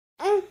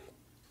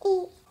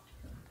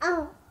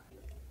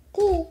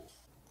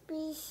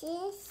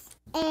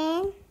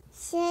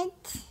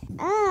Shit.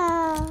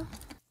 Oh.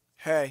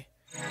 Hey,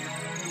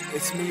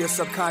 it's me, your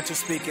subconscious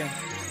speaking.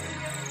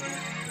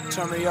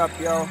 Turn me up,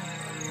 yo.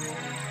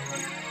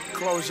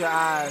 Close your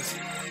eyes.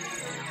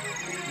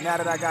 Now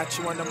that I got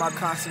you under my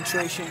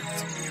concentration,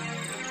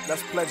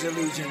 let's pledge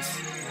allegiance.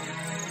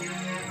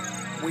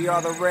 We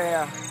are the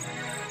rare.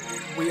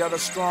 We are the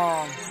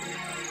strong.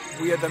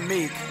 We are the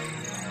meek.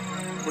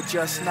 We're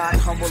just not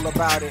humble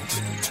about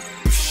it.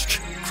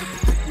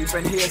 We've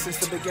been here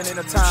since the beginning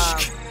of time.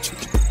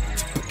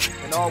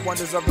 And all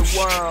wonders of the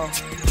world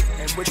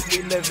in which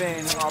we live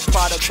in are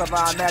products of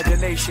our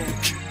imagination.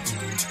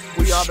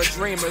 We are the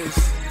dreamers.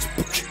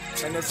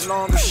 And as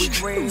long as we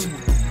dream,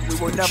 we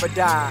will never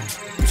die.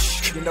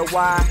 You know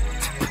why?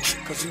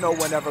 Because no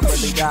one ever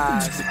really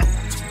dies.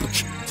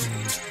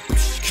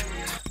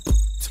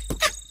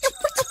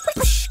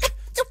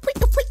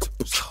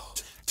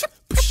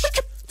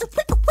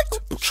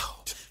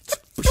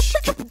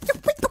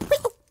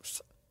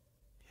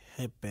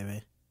 Hey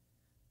baby,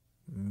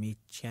 me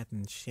Chad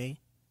and Shay,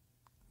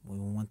 we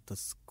want to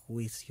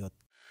squeeze your...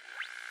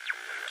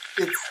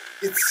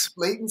 It's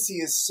latency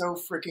is so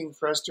freaking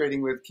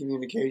frustrating with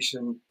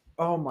communication.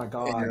 Oh my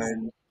god!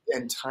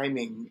 And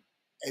timing.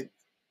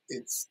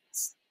 It's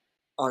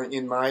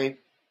on my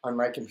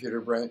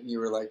computer, Brent. You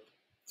were like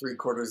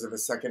 3/4 of a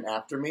second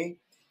after me.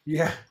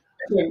 Yeah.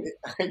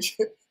 And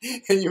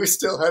you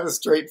still had a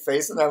straight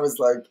face, and I was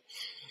like,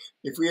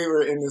 if we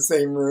were in the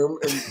same room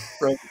and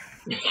Brent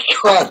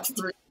clocked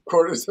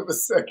 3/4 of a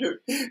second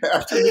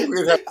after me,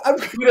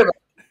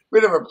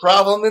 we'd have a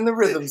problem in the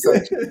rhythm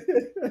section.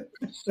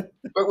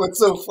 But what's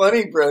so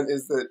funny, Brent,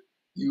 is that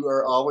you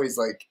are always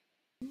like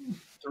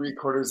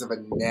 3/4 of a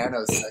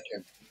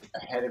nanosecond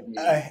ahead of me.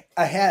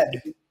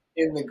 Ahead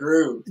in the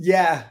groove.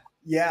 Yeah.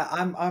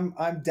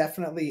 I'm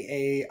definitely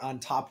a on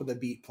top of the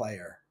beat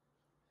player,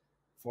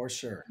 for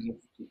sure.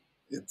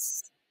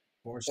 It's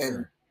for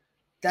sure.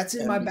 That's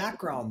in my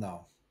background,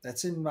 though.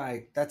 That's in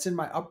my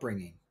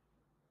upbringing.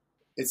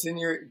 It's in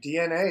your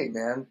DNA,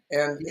 man,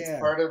 and it's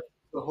part of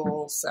the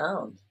whole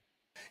sound.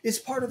 It's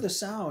part of the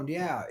sound,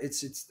 yeah.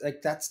 It's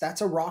like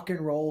that's a rock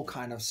and roll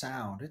kind of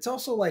sound. It's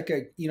also like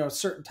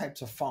certain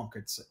types of funk.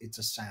 It's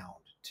a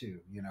sound too,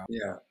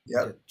 Yeah.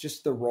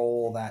 Just the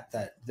role that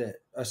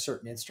a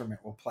certain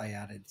instrument will play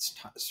at its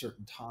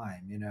certain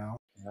time, Yeah.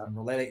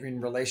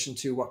 in relation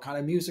to what kind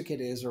of music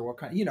it is or what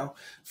kind.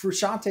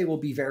 Frusciante will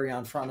be very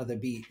on front of the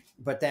beat,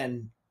 but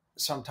then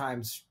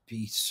sometimes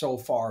be so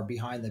far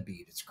behind the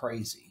beat, it's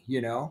crazy.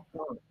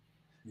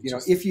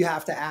 If You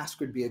Have to Ask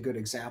would be a good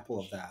example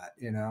of that.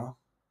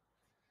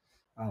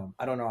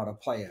 I don't know how to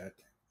play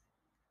it.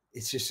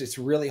 It's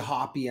really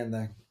hoppy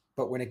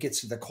but when it gets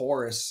to the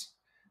chorus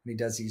and he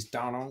does these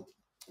down,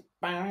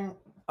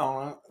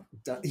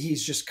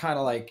 he's just kind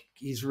of like,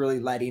 he's really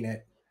letting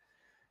it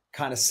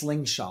kind of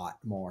slingshot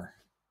more.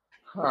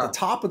 The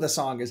top of the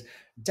song is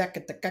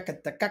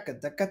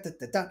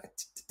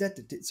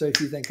so if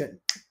you think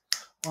it,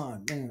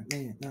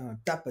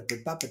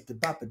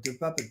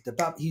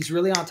 he's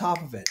really on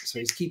top of it, so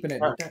he's keeping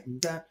it.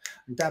 And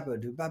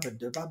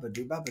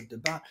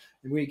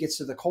when he gets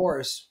to the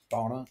chorus,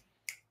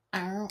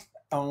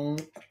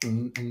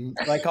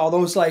 like all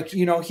those,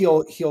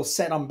 he'll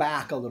set them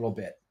back a little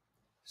bit,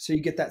 so you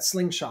get that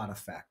slingshot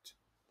effect.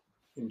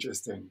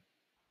 Interesting.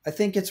 I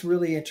think it's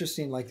really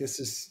interesting.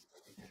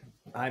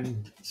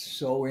 I'm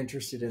so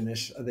interested in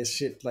this. This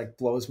shit like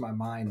blows my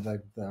mind.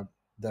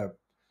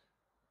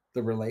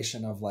 The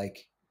relation of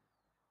like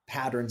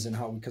patterns and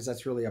how, because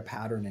that's really a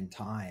pattern in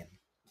time,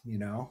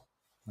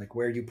 like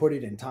where you put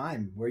it in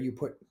time, where you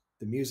put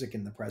the music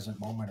in the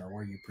present moment, or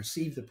where you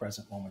perceive the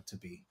present moment to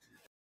be,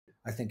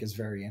 I think is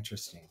very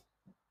interesting.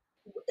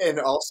 And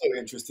also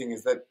interesting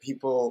is that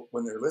people,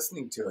 when they're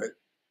listening to it,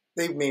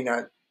 they may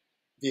not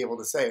be able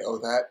to say, oh,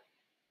 that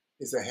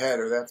is ahead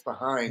or that's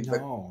behind.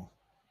 No.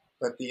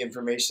 But the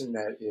information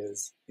that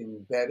is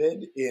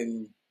embedded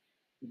in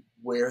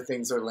where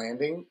things are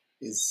landing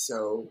is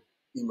so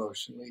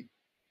emotionally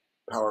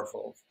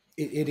powerful.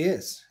 It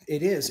is.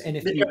 And it is, as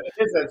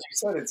you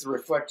said, it's a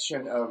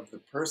reflection of the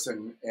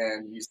person.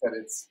 And you said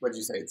it's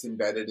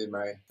embedded in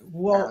my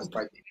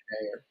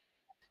DNA.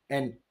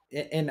 And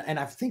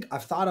I think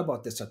I've thought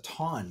about this a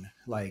ton.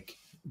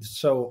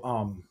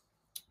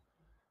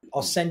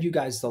 I'll send you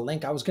guys the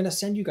link. I was going to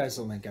send you guys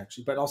the link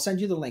actually, but I'll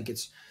send you the link.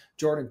 It's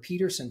Jordan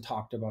Peterson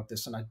talked about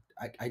this, and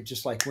I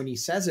just like when he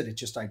says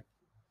it,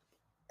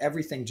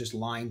 everything just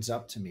lines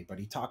up to me. But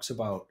he talks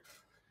about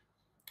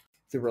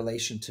the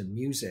relation to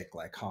music,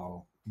 like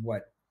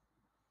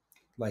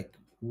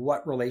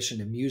what relation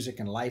to music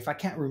and life. I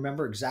can't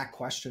remember exact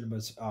question. It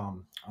was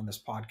on this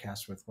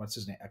podcast with what's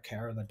his name,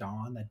 Akara the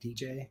Dawn, that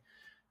DJ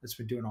that's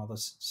been doing all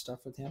this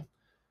stuff with him.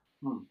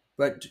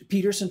 But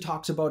Peterson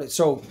talks about it.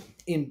 So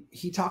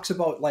he talks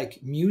about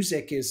like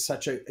music is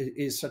such a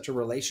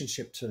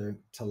relationship to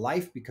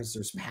life, because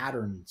there's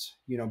patterns,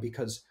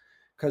 because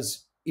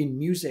in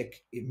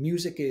music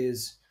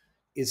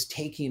is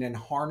taking and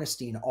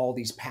harnessing all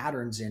these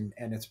patterns and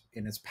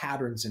it's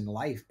patterns in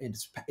life, and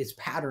it's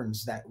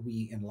patterns that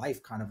we in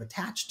life kind of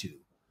attach to.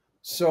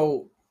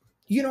 So,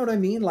 you know what I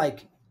mean?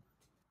 Like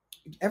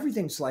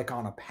everything's like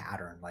on a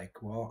pattern. Like,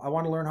 well, I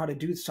want to learn how to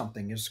do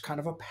something. It's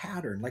kind of a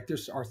pattern. Like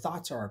there's our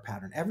thoughts are a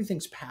pattern.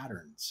 Everything's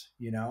patterns,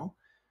 you know?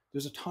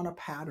 There's a ton of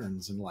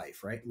patterns in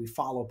life, right? We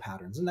follow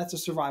patterns, and that's a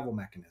survival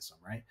mechanism,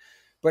 right?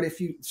 But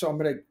so I'm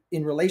going to,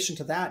 in relation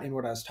to that, and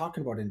what I was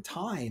talking about in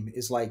time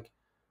is like,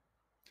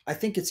 I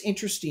think it's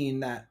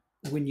interesting that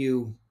when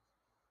you,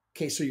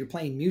 okay, so you're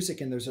playing music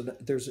and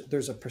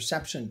there's a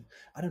perception.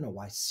 I don't know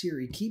why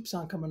Siri keeps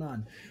on coming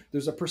on.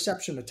 There's a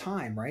perception of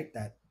time, right?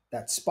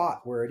 That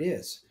spot where it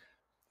is.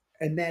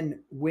 And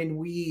then when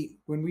we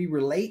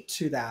relate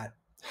to that,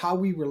 how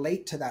we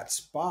relate to that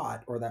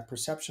spot or that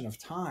perception of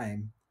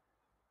time,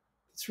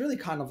 it's really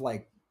kind of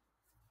like,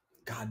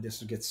 God,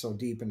 this gets so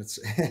deep, and it's,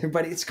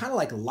 but it's kind of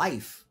like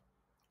life,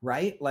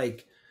 right?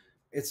 Like,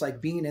 it's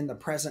like being in the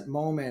present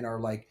moment, or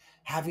like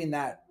having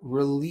that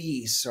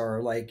release,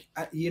 or like,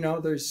 you know,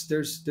 there's,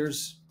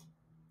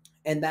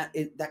 and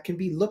that can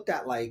be looked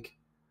at like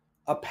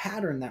a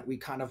pattern that we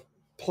kind of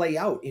play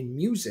out in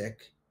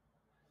music.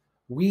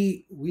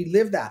 We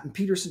live that, and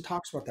Peterson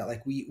talks about that.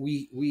 Like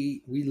we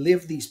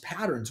live these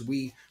patterns.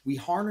 We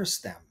harness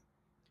them.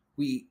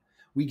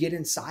 We get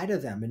inside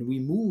of them, and we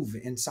move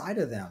inside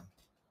of them,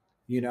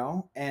 you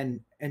know,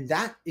 and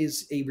that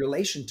is a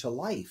relation to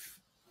life.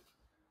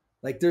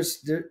 Like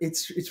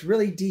it's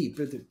really deep.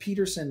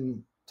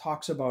 Peterson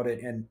talks about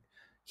it, and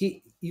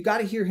you got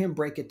to hear him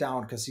break it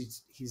down, because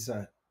he's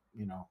a,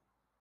 you know,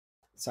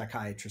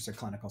 psychiatrist, a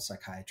clinical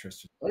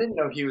psychiatrist. I didn't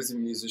know he was a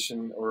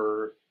musician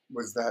or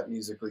was that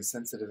musically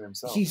sensitive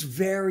himself. He's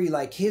very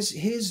like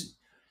his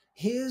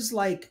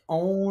like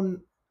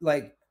own,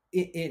 like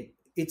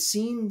it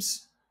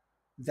seems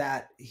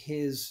that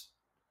he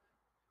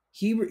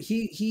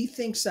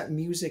thinks that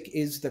music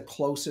is the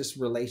closest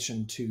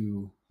relation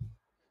to,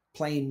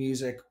 playing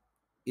music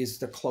is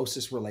the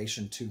closest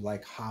relation to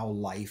like how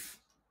life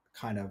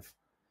kind of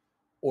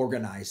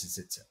organizes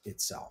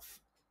itself.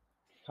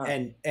 Huh.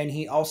 And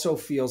he also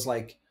feels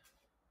like,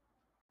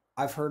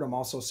 I've heard him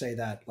also say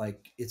that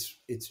like it's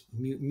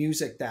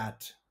music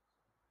that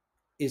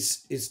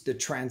is the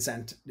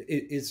transcend,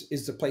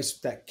 is the place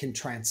that can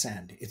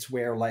transcend. It's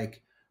where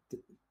like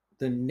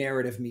the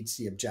narrative meets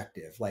the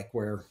objective, like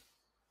where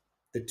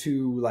the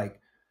two, like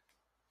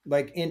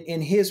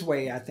in his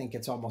way, I think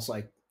it's almost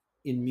like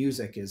in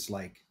music is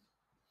like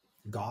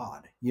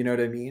God, you know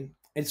what I mean?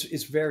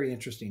 It's very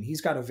interesting.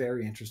 He's got a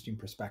very interesting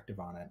perspective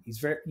on it. He's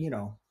very, you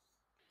know,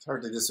 it's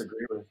hard to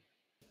disagree with.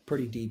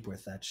 Pretty deep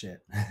with that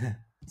shit.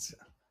 So.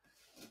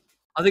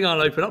 I think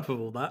I'll open up with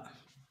all that.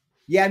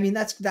 Yeah, I mean,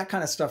 that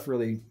kind of stuff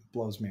really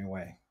blows me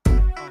away.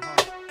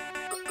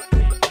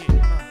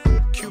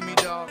 Cue me,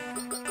 dog.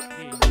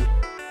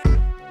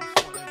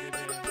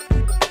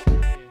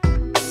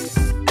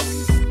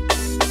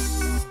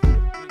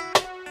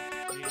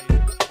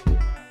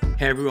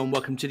 Hey everyone,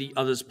 welcome to the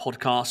Others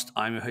podcast.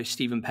 I'm your host,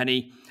 Stephen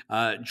Penny.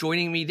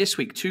 Joining me this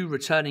week, 2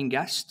 returning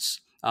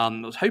guests. I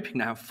was hoping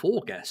to have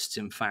 4 guests,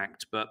 in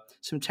fact, but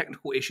some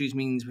technical issues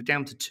means we're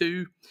down to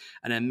 2,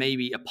 and then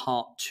maybe a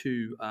part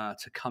 2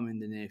 to come in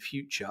the near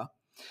future.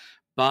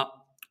 But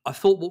I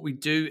thought what we'd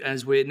do,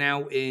 as we're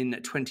now in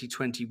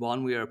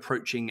 2021, we are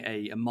approaching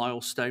a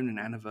milestone, an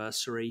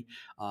anniversary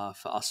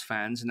for us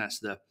fans, and that's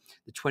the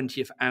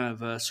 20th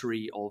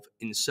anniversary of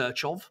In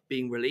Search Of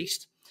being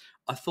released.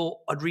 I thought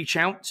I'd reach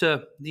out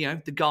to, you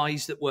know, the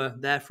guys that were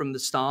there from the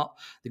start,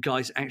 the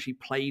guys that actually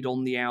played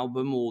on the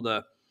album, or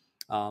the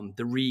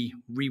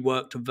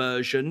reworked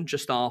version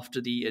just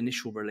after the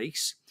initial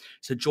release.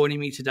 So joining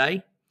me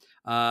today,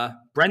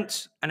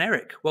 Brent and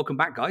Eric. Welcome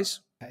back,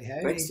 guys.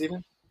 Hey. Thanks,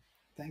 Stephen.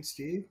 Thanks,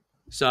 Steve.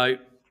 So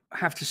I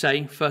have to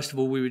say, first of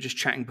all, we were just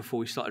chatting before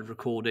we started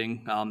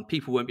recording.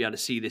 People won't be able to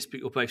see this,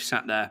 but you're both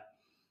sat there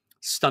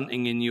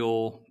stunting in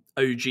your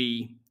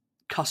OG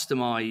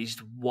customized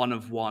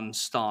one-of-one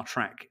Star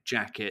Trek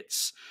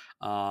jackets,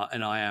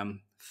 and I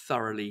am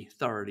thoroughly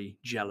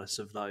jealous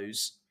of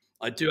those.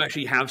 I do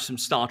actually have some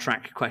Star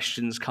Trek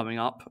questions coming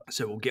up,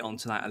 so we'll get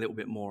onto that a little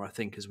bit more, I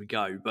think, as we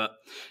go. But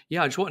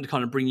yeah, I just wanted to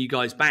kind of bring you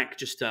guys back.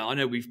 Just I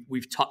know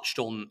we've touched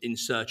on In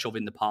Search Of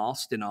in the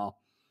past in our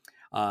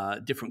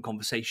different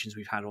conversations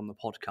we've had on the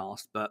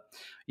podcast, but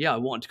yeah, I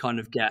wanted to kind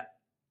of get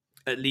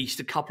at least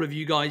a couple of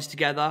you guys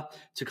together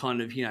to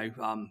kind of, you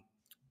know,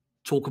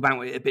 talk about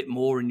it a bit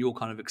more and your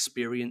kind of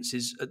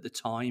experiences at the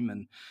time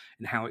and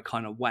how it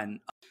kind of went.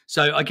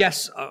 So I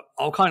guess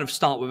I'll kind of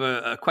start with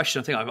a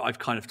question I think I've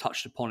kind of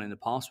touched upon in the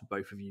past with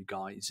both of you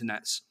guys, and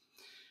that's,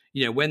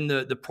 you know, when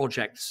the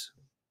project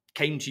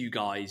came to you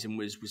guys and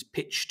was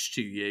pitched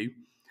to you,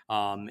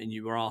 and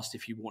you were asked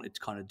if you wanted to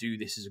kind of do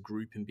this as a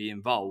group and be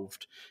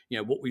involved, you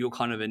know, what were your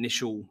kind of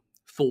initial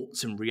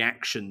thoughts and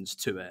reactions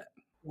to it?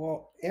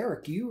 Well,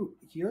 Eric,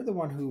 you're the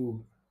one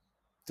who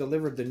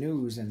delivered the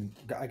news, and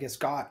I guess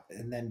got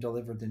and then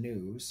delivered the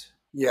news.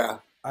 Yeah.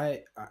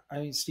 I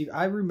mean, Steve,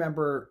 I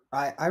remember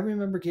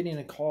getting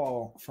a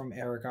call from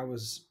Eric. I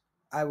was,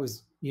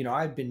 you know,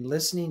 I'd been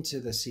listening to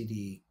the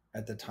CD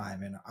at the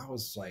time, and I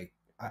was like,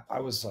 I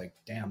was like,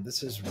 damn,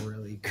 this is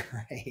really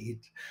great,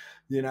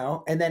 you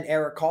know? And then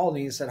Eric called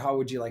me and said, how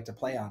would you like to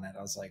play on it?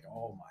 I was like,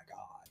 oh my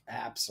God,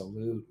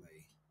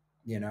 absolutely.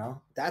 You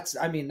know, that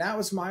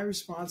was my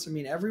response. I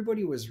mean,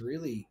 everybody was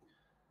really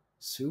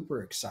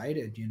super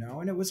excited, you know,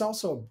 and it was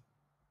also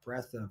a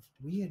breath of,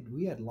 we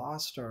had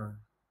lost our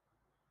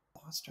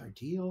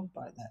deal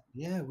by that.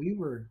 Yeah, we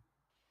were.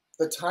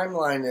 The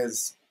timeline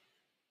is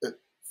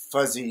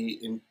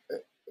fuzzy.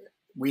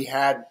 We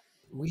had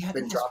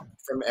been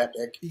dropped from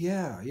Epic.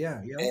 Yeah.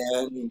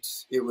 And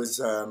it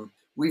was,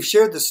 we've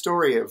shared the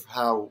story of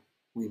how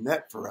we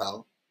met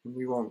Pharrell, and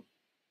we won't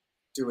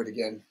do it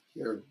again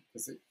here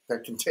because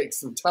that can take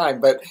some time.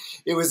 But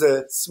it was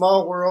a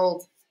Small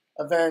World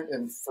event,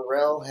 and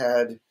Pharrell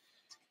had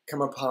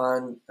come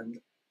upon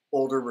an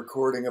older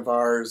recording of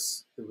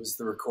ours. It was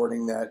the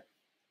recording that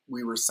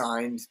we were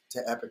signed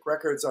to Epic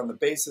Records on the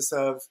basis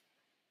of.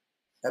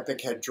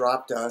 Epic had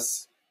dropped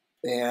us,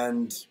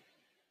 and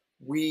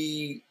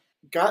we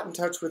got in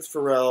touch with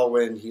Pharrell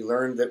when he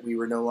learned that we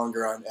were no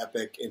longer on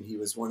Epic, and he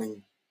was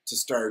wanting to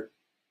start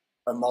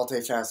a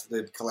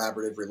multifaceted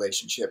collaborative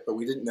relationship, but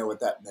we didn't know what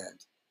that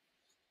meant.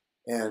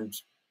 And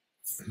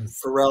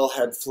Pharrell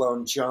had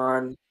flown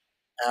John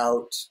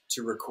out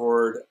to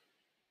record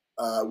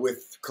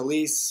with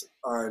Khalees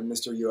on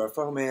Mr.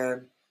 UFO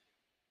Man,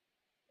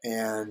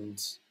 and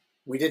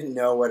we didn't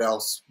know what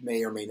else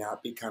may or may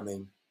not be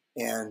coming.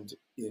 And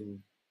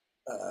in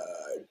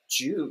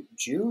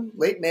June,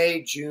 late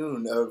May,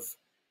 June of,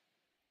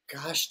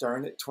 gosh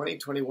darn it,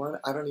 2021,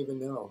 I don't even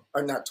know,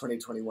 or not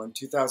 2021,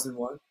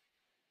 2001.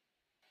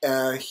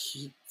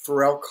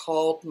 Pharrell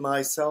called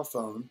my cell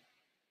phone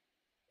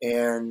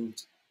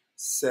and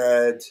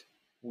said,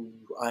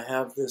 I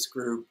have this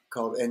group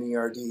called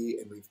N.E.R.D,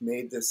 and we've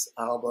made this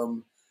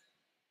album,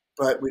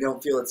 but we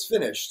don't feel it's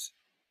finished.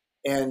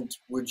 And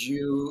would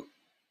you,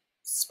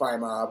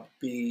 Spymob,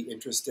 be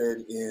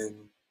interested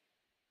in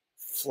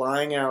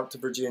flying out to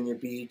Virginia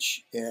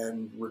Beach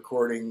and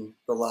recording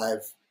the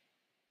live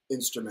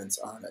instruments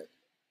on it?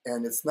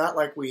 And it's not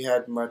like we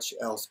had much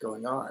else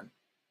going on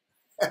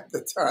at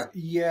the time.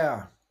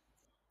 Yeah.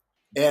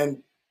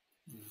 And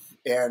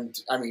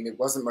I mean, it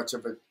wasn't much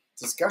of a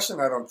discussion,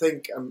 I don't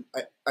think.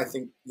 I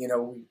think, you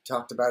know, we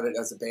talked about it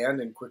as a band,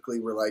 and quickly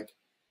we're like,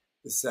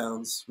 this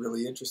sounds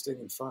really interesting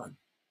and fun.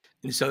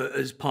 And so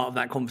as part of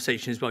that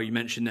conversation as well, you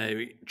mentioned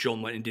there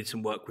John went and did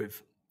some work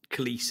with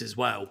Khalees as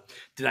well.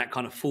 Did that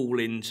kind of fall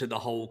into the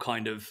whole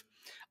kind of,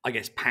 I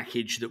guess,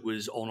 package that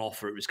was on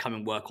offer? It was come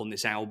and work on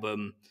this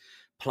album,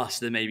 plus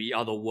there may be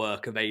other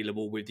work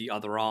available with the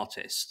other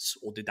artists,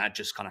 or did that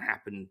just kind of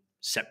happen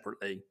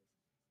separately?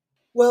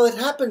 Well, it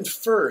happened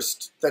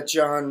first that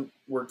John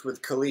worked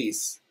with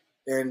Khalees,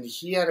 and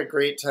he had a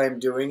great time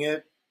doing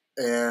it.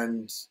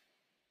 And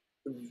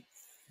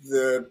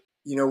when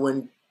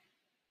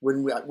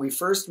we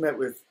first met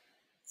with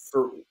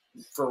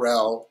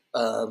Pharrell,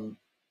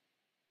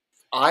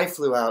 I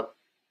flew out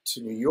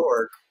to New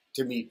York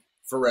to meet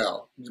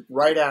Pharrell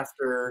right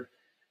after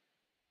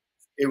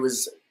it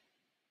was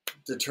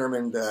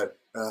determined that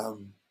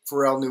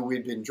Pharrell knew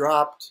we'd been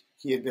dropped.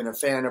 He had been a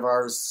fan of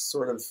ours,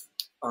 sort of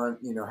on,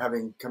 you know,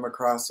 having come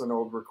across an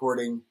old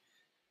recording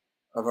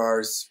of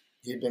ours.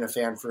 He'd been a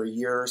fan for a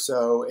year or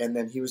so, and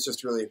then he was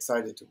just really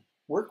excited to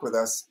work with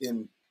us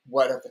in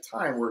what at the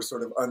time were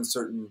sort of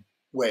uncertain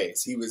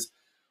ways. He was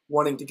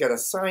wanting to get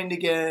us signed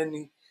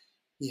again.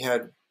 He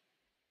had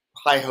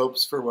high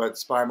hopes for what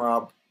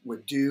Spymob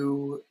would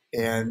do,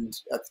 and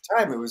at the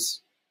time it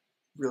was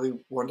really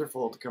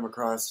wonderful to come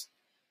across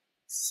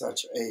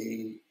such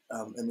an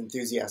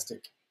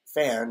enthusiastic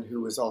fan who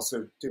was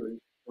also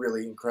doing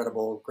really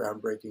incredible,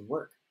 groundbreaking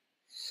work.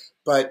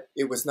 But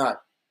it was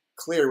not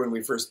clear when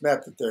we first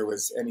met that there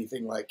was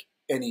anything like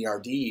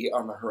N.E.R.D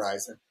on the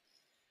horizon.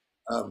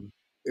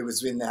 It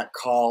was in that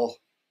call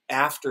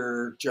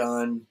after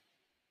John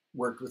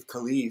worked with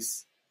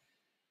Khalees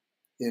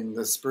in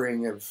the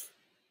spring of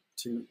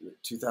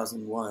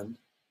 2001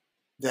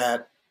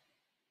 that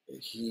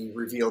he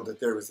revealed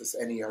that there was this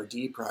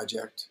N.E.R.D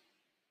project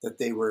that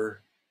they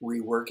were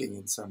reworking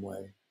in some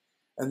way.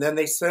 And then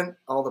they sent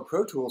all the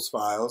Pro Tools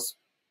files,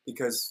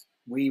 because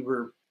we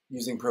were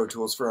using Pro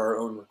Tools for our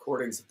own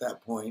recordings at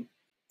that point.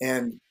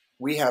 And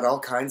we had all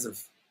kinds of,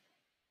 do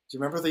you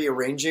remember the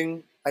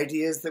arranging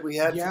ideas that we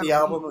had for the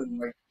album?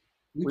 And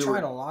we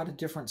tried a lot of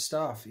different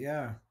stuff.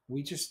 Yeah.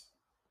 We just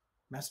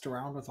messed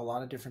around with a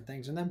lot of different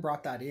things and then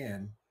brought that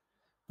in.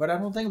 But I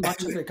don't think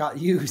much of it got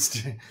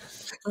used.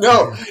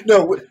 No.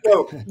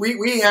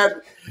 We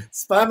had,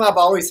 Spymob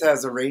always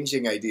has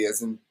arranging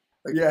ideas, and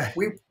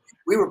we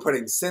were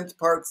putting synth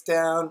parts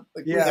down.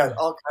 We had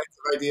all kinds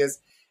of ideas.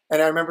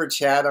 And I remember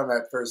Chad on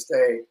that first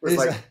day was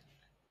like,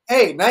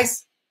 "Hey,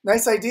 nice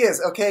ideas.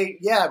 Okay,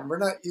 yeah, we're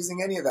not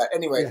using any of that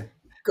anyway."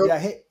 Go. Yeah,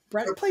 hey,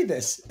 Brent, play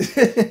this.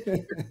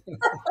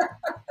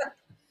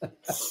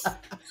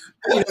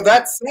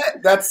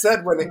 That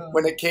said,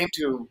 when it came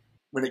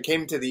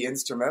to the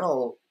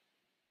instrumental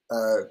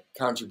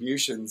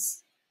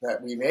contributions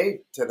that we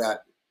made to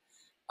that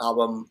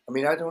album, I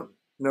mean, I don't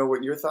know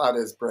what your thought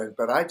is, Brent,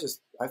 but I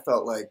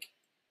felt like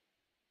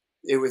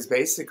it was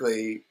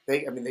basically,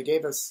 they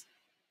gave us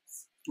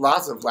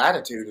lots of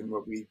latitude in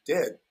what we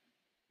did.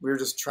 We were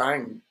just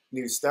trying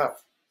new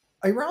stuff.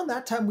 Around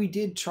that time, we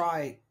did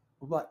try,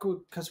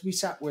 because we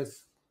sat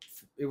with,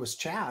 it was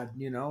Chad,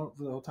 the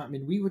whole time. I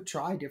mean, we would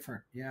try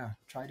different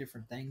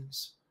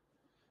things.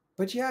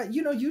 But yeah,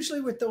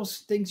 usually with those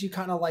things, you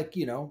kind of like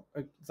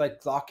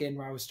lock in.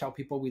 I always tell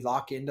people we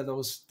lock into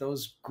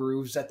those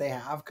grooves that they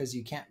have, because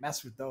you can't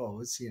mess with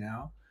those,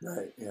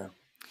 Right. Yeah.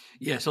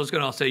 Yeah. So I was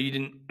going to ask, so you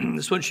didn't,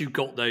 just once you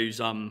got those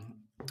kind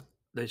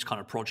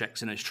of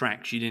projects and those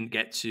tracks, you didn't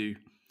get to,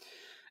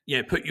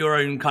 put your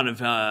own kind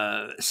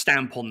of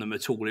stamp on them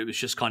at all. It was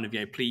just kind of,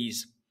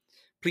 please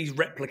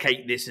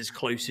replicate this as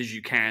close as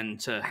you can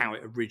to how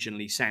it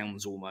originally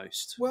sounds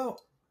almost.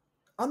 Well,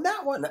 on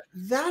that one,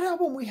 that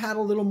album, we had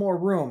a little more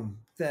room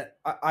that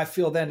I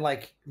feel then,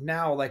 like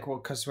now, like, well,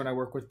 because when I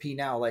work with P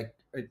now, like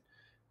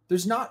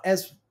there's not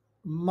as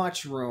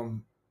much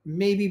room,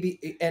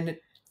 and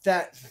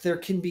that there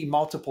can be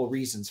multiple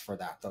reasons for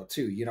that though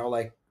too,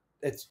 like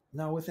it's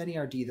no, with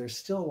N.E.R.D, there's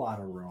still a lot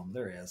of room.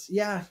 There is.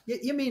 Yeah.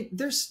 You mean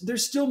there's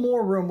still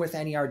more room with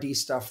N.E.R.D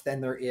stuff than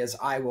there is,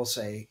 I will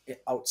say,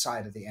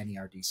 outside of the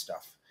N.E.R.D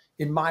stuff,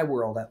 in my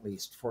world, at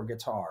least for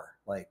guitar.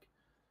 Like,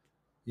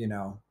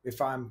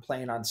 if I'm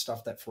playing on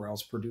stuff that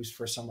Pharrell's produced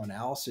for someone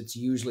else, it's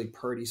usually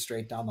pretty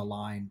straight down the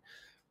line,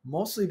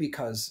 mostly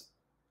because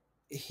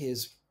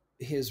his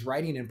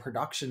writing and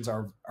productions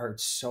are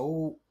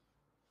so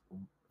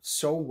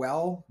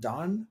well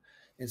done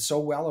and so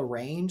well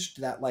arranged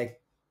that, like,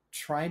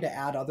 trying to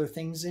add other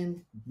things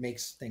in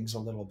makes things a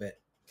little bit,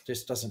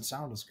 just doesn't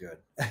sound as good.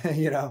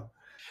 No,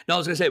 I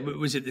was going to say,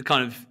 was it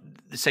kind of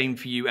the same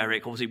for you,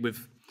 Eric? Obviously,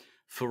 with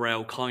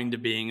Pharrell kind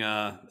of being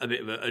a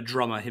bit of a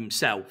drummer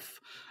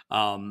himself,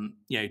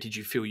 did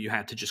you feel you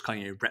had to just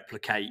kind of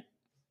replicate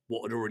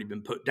what had already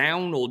been put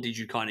down, or did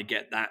you kind of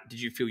get that?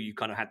 Did you feel you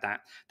kind of had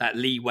that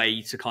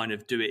leeway to kind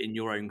of do it in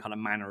your own kind of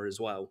manner as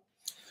well?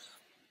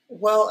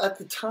 Well, at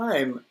the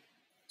time,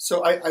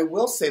 so I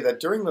will say that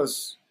during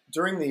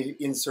the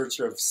In Search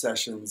of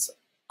sessions,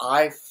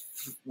 I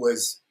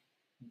was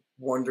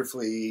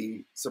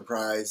wonderfully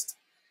surprised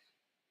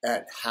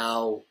at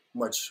how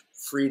much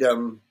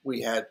freedom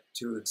we had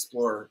to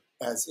explore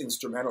as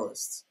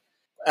instrumentalists.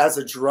 As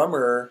a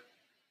drummer,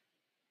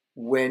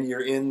 when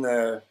you're in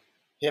the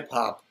hip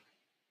hop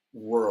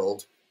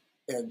world,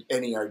 and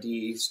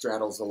N.E.R.D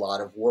straddles a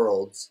lot of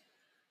worlds,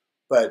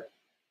 but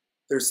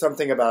there's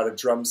something about a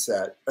drum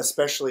set,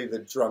 especially the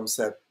drum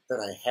set that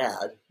I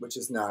had, which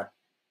is not,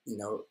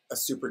 a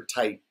super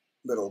tight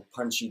little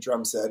punchy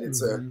drum set.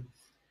 It's an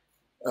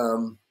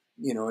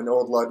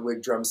old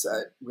Ludwig drum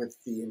set with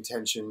the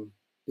intention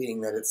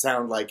being that it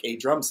sound like a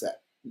drum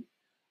set.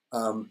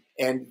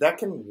 And that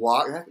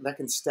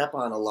can step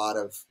on a lot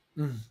of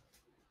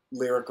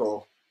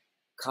lyrical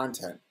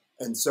content.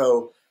 And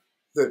so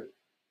the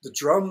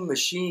drum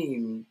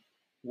machine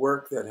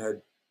work that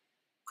had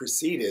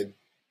preceded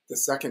the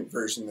second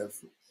version of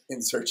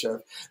In Search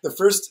of, the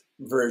first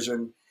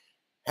version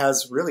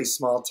has really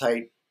small,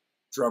 tight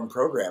drum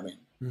programming.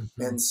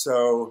 Mm-hmm. And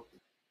so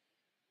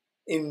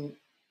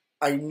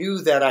I knew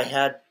that I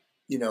had,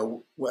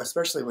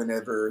 especially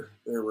whenever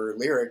there were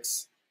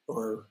lyrics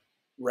or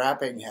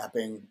rapping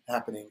happening,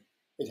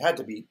 it had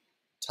to be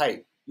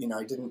tight.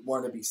 I didn't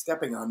want to be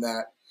stepping on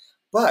that,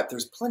 but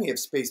there's plenty of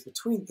space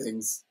between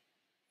things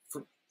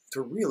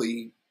to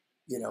really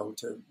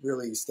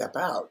step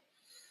out.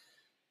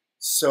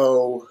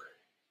 So,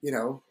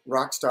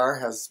 Rockstar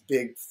has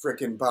big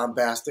frickin'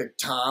 bombastic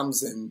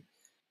toms,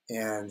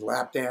 and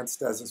Lap Dance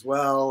does as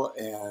well.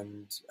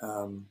 And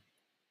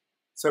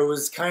so it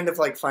was kind of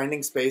like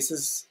finding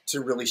spaces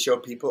to really show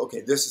people,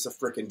 okay, this is a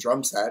frickin'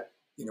 drum set.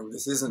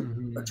 This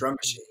isn't a drum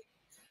machine,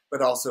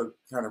 but also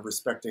kind of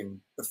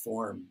respecting the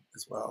form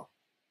as well.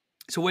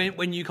 So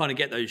when you kind of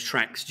get those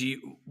tracks,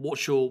 what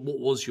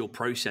was your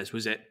process?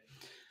 Was it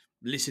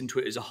listen to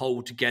it as a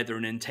whole together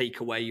and then take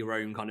away your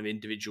own kind of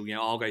individual,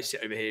 I'll go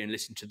sit over here and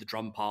listen to the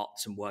drum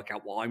parts and work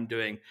out what I'm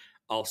doing.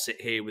 I'll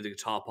sit here with the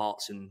guitar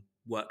parts and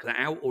work that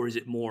out? Or is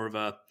it more of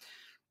a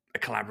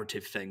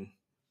collaborative thing?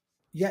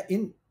 Yeah.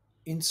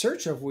 In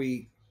Search of,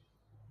 we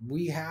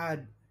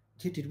had,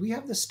 did we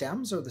have the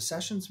stems or the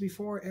sessions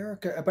before,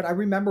 Eric? But I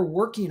remember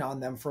working on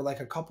them for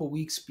like a couple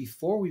weeks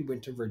before we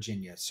went to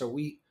Virginia. So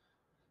we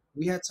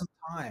had some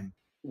time.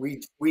 We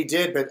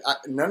did, but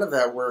none of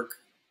that work.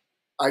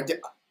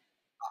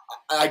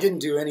 I didn't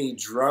do any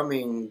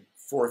drumming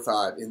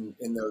forethought in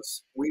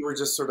those. We were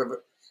just sort of,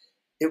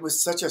 it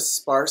was such a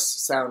sparse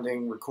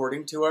sounding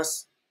recording to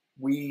us.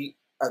 We,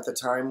 at the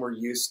time, were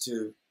used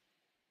to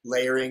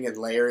layering and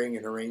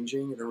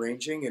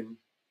arranging.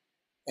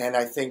 And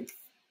I think,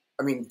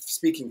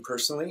 speaking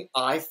personally,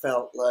 I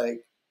felt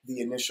like the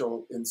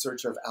initial In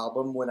Search of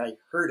album, when I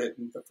heard it,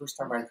 and the first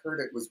time I heard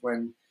it was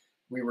when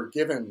we were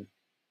given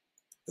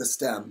the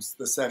stems,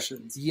 the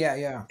sessions.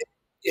 Yeah.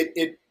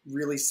 It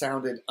really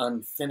sounded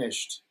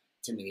unfinished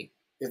to me.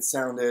 It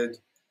sounded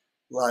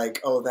like,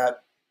 oh,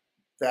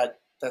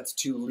 that's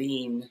too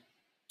lean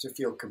to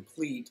feel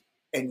complete,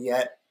 and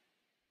yet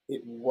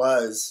it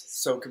was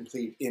so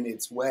complete in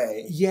its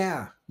way.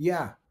 Yeah.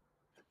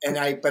 And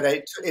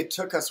it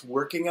took us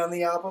working on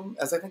the album,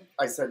 as I think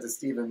I said to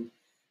Stephen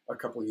a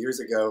couple years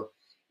ago.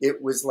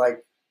 It was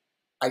like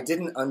I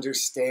didn't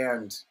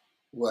understand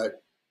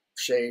what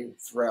Shay,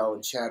 Pharrell,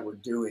 and Chad were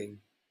doing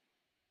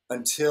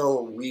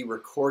until we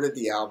recorded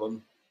the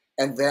album,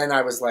 and then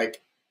I was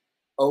like,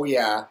 "Oh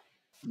yeah,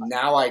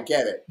 now I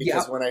get it."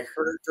 Because when I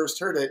first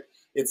heard it,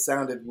 it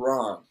sounded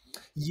wrong.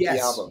 Yes,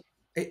 the album.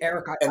 Hey,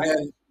 Eric.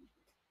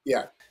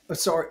 Yeah.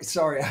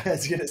 Sorry. I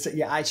was gonna say,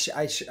 yeah, I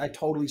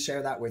totally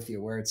share that with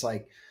you. Where it's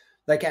like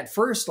at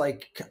first,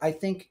 like I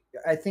think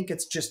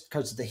it's just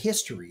because of the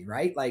history,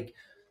 right? Like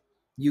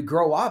you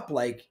grow up,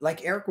 like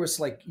Eric was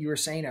like you were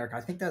saying, Eric.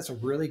 I think that's a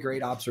really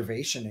great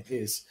observation.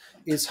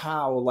 Is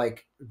how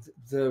like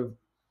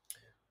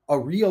a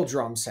real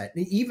drum set,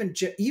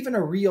 even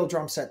a real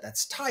drum set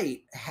that's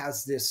tight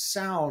has this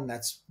sound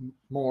that's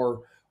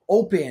more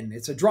open.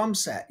 It's a drum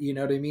set, you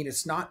know what I mean?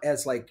 It's not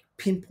as like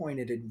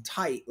pinpointed and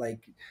tight,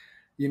 like,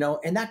 you know,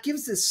 and that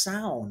gives this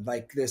sound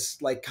like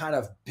this, like kind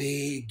of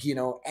big, you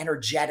know,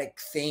 energetic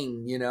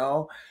thing, you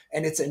know,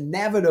 and it's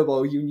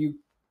inevitable. You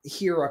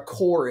hear a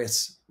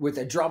chorus with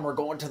a drummer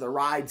going to the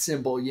ride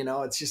cymbal, you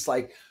know, it's just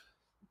like,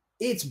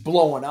 it's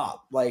blowing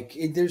up. Like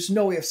there's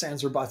no ifs,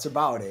 ands, or buts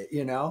about it,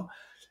 you know?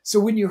 So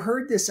when you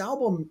heard this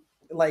album,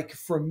 like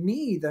for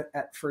me, that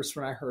at first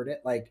when I heard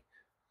it, like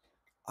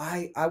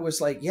I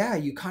was like, yeah,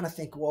 you kind of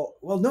think, well,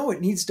 no,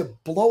 it needs to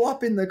blow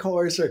up in the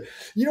chorus, or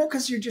you know,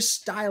 because you're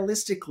just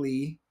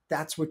stylistically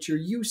that's what you're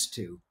used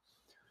to.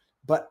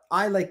 But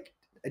I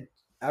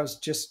was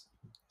just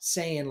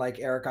saying, like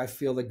Eric, I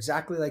feel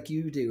exactly like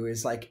you do.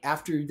 Is like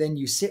after then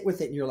you sit with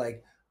it and you're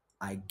like,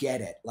 I get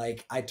it.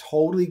 Like I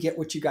totally get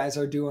what you guys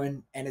are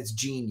doing, and it's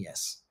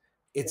genius.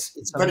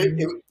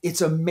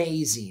 It's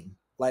amazing.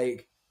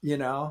 Like, you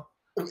know,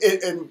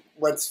 and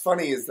what's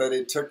funny is that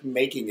it took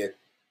making it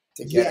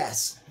to get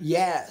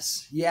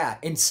yes, yeah,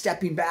 and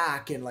stepping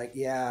back and like,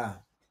 yeah,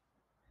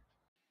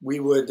 we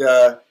would.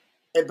 But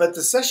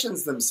the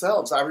sessions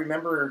themselves, I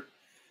remember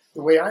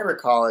the way I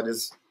recall it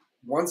is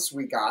once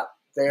we got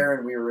there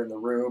and we were in the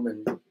room,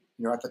 and you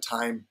know, at the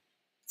time,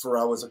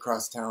 Pharrell was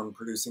across town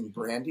producing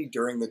Brandy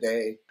during the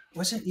day.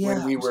 Was it? Yeah,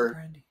 when we were.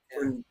 Brandy.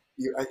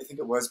 I think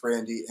it was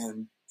Brandy,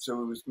 and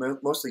so it was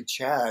mostly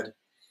Chad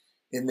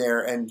in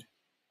there, and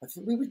I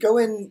think we would go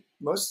in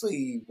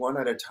mostly one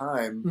at a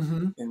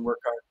time and work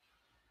on.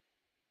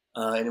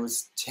 And it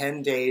was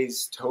 10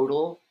 days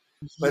total,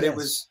 but it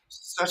was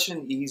such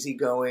an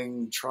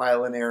easygoing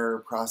trial and error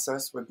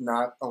process with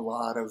not a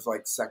lot of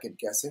like second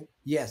guessing.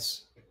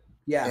 Yes,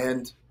 yeah,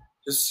 and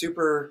just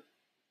super,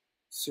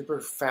 super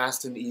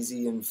fast and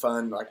easy and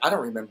fun. Like I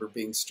don't remember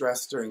being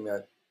stressed during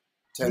that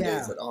 10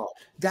 days at all.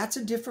 That's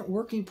a different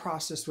working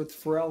process with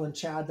Pharrell and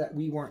Chad that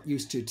we weren't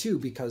used to too,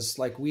 because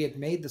like we had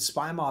made the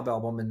Spymob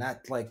album, and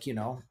that, like, you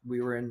know,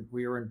 we were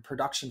in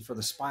production for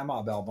the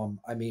Spymob album.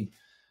 I mean,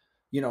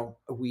 you know,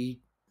 we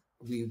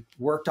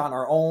worked on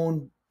our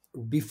own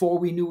before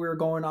we knew we were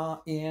going on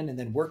in, and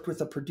then worked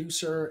with a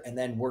producer, and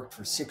then worked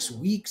for 6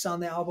 weeks on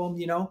the album,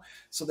 you know?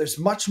 So there's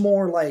much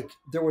more, like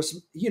there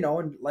was, you know,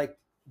 and like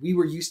we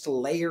were used to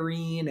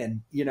layering,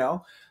 and, you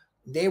know,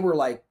 they were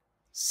like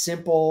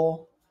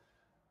simple,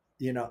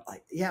 you know,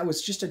 like, yeah, it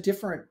was just a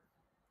different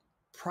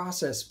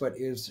process, but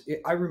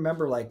I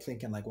remember like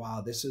thinking like,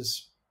 wow, this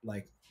is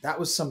like, that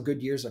was some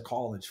good years of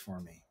college for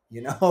me,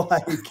 you know,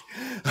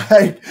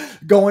 like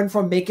going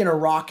from making a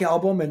rock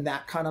album and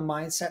that kind of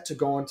mindset to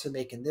going to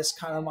making this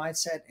kind of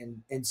mindset,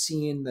 and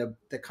seeing the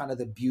kind of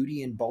the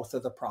beauty in both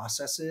of the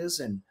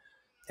processes,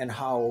 and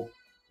how,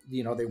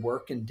 you know, they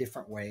work in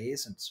different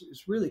ways. And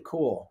it's really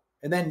cool.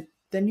 And then,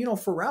 you know,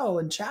 Pharrell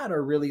and Chad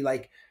are really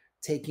like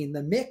taking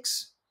the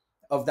mix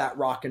of that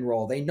rock and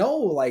roll. They know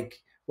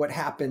like what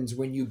happens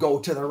when you go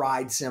to the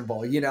ride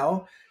cymbal, you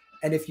know?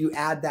 And if you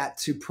add that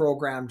to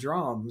programmed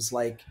drums,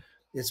 like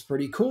it's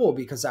pretty cool,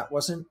 because that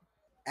wasn't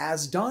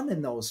as done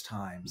in those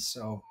times.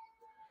 So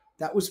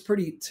that was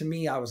pretty, to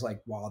me, I was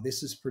like, wow,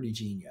 this is pretty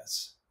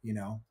genius, you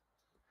know?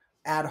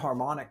 Add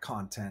harmonic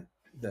content,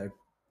 the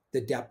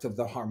depth of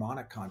the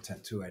harmonic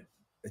content to it,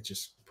 it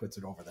just puts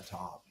it over the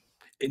top.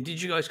 And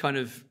did you guys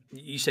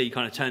you say you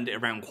kind of turned it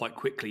around quite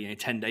quickly, you know,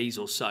 10 days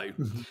or so,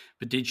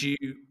 but did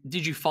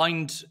you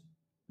find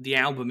the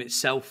album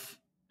itself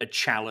a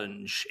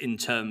challenge in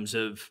terms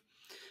of,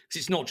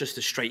 because it's not just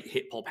a straight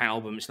hip hop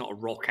album, it's not a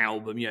rock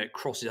album, you know, it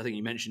crosses, I think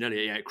you mentioned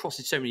earlier, you know, it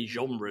crosses so many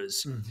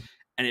genres,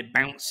 and it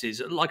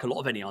bounces, like a lot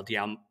of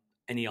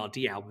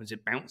N.E.R.D albums,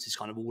 it bounces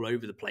kind of all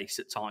over the place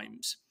at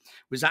times.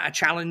 Was that a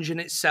challenge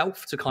in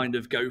itself to kind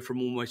of go from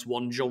almost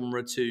one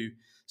genre to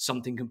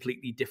something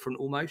completely different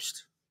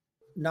almost?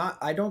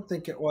 I don't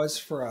think it was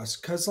for us,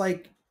 because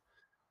like,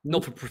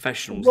 not for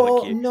professionals. Well,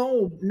 like you.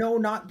 No,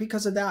 not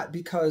because of that.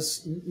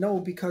 Because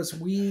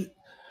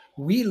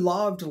we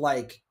loved,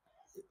 like,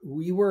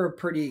 we were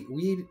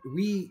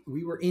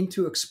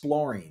into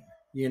exploring,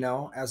 you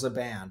know, as a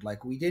band.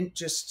 Like we didn't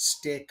just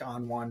stick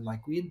on one.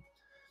 Like we'd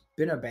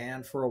been a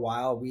band for a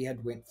while. We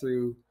had went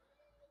through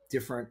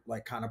different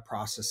like kind of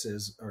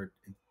processes or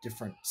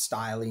different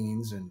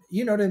stylings, and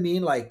you know what I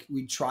mean? Like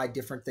we tried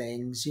different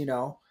things, you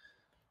know.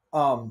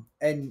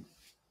 And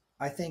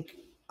I think,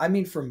 I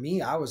mean, for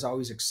me, I was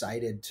always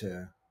excited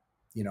to,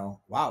 you know,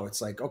 wow,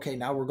 it's like, okay,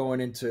 now we're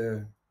going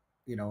into,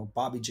 you know,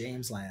 Bobby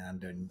James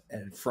land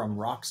and from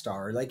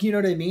Rockstar, like, you know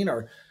what I mean?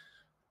 Or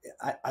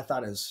I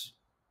thought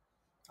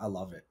I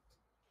love it.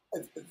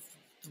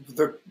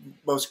 The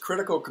most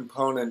critical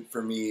component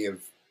for me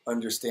of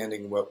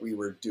understanding what we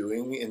were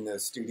doing in the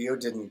studio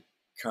didn't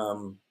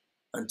come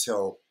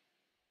until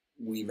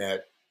we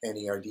met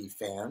N.E.R.D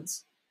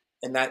fans.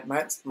 And that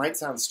might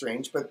sound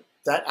strange, but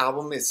that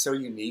album is so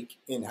unique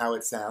in how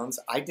it sounds.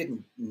 I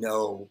didn't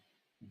know,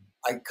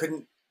 I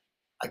couldn't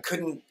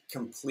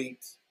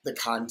complete the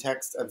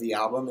context of the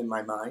album in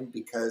my mind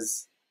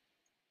because,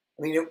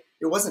 I mean,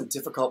 it wasn't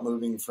difficult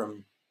moving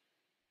from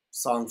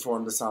song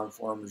form to song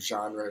form,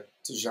 genre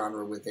to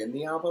genre within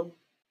the album,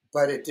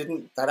 but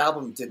that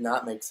album did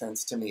not make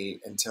sense to me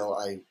until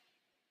I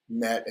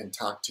met and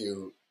talked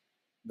to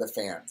the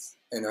fans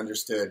and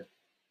understood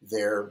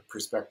their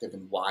perspective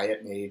and why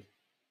it made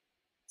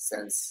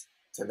sense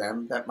to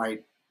them. That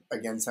might,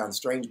 again, sound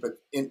strange, but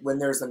when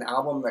there's an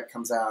album that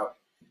comes out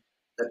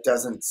that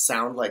doesn't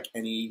sound like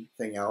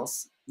anything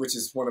else, which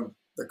is one of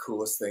the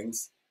coolest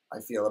things I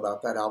feel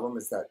about that album,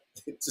 is that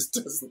it just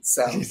doesn't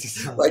sound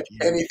like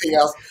anything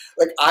else.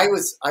 Like I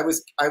was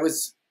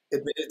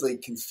admittedly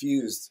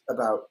confused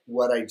about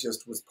what I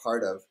just was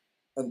part of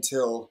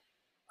until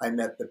I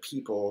met the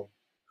people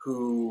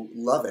who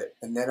love it.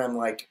 And then I'm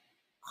like,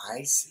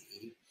 I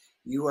see.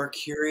 You are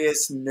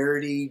curious,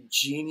 nerdy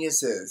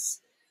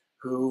geniuses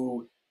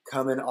who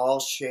come in all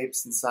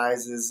shapes and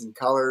sizes and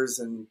colors,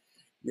 and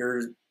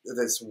you're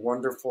this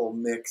wonderful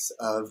mix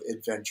of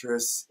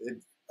adventurous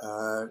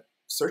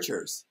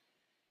searchers.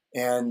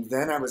 And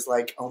then I was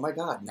like, oh my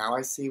God, now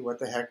I see what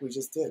the heck we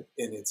just did.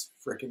 And it's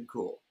freaking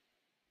cool.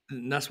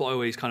 And that's what I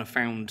always kind of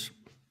found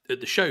at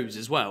the shows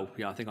as well.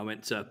 Yeah, I think I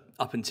went to,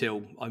 up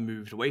until I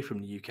moved away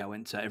from the UK, I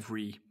went to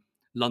every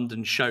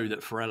London show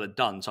that Pharrell had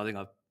done. So I think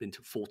I've been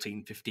to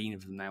 14, 15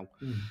 of them now.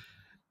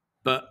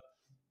 But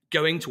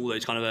going to all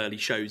those kind of early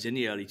shows in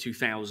the early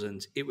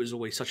 2000s, it was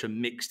always such a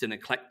mixed and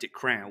eclectic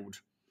crowd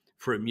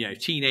from, you know,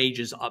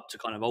 teenagers up to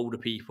kind of older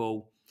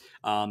people.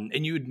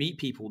 And you would meet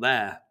people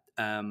there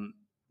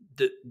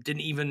that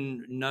didn't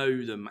even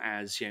know them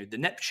as, you know, the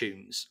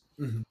Neptunes.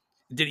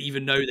 Didn't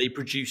even know they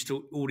produced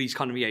all these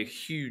kind of, you know,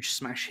 huge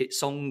smash hit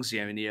songs,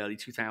 you know, in the early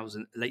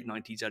 2000s, late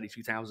 90s, early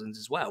 2000s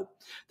as well.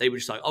 They were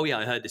just like, oh yeah,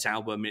 I heard this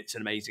album. It's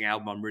an amazing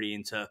album. I'm really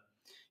into,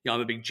 you know,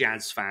 I'm a big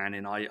jazz fan,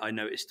 and I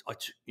noticed,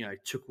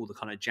 took all the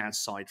kind of jazz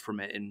side from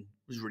it and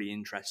was really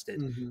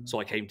interested. So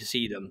I came to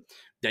see them.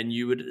 Then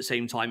you would at the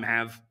same time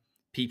have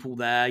people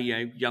there, you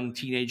know, young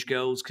teenage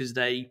girls, because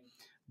they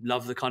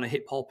love the kind of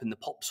hip hop and the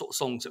pop sort of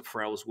songs that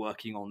Pharrell's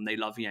working on. They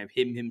love, you know,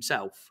 him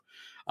himself.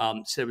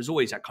 So there was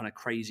always that kind of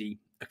crazy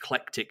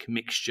eclectic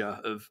mixture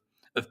of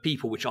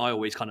people, which I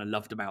always kind of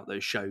loved about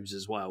those shows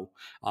as well.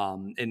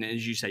 And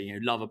as you say, you know,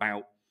 love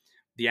about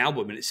the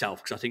album in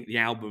itself, because I think the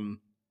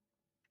album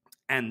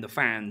and the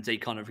fans, they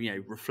kind of, you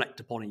know, reflect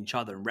upon each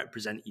other and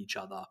represent each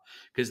other,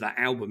 because that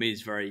album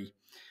is very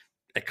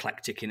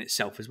eclectic in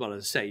itself as well.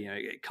 As I say, you know,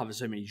 it covers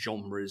so many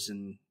genres,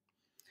 and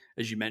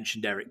as you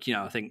mentioned, Eric, you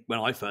know, I think when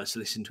I first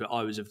listened to it,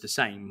 I was of the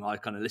same. I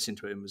kind of listened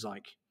to it and was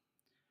like,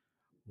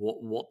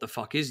 what the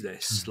fuck is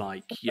this?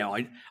 Like, you know,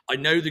 I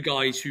know the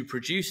guys who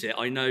produce it.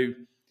 I know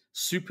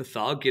Super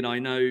Thug, and I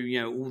know,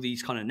 you know, all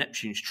these kind of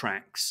Neptunes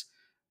tracks,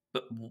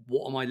 but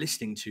what am I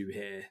listening to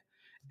here?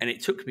 And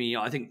it took me,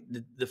 I think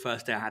the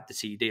first day I had the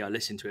CD, I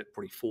listened to it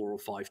probably 4 or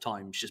 5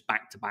 times, just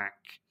back to back,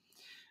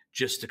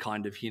 just to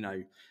kind of, you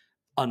know,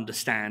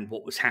 understand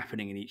what was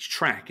happening in each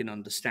track and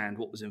understand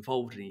what was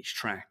involved in each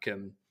track.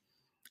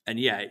 And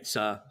yeah, it's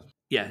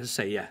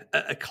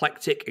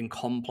eclectic and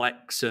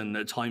complex, and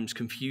at times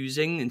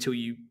confusing until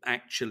you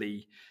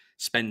actually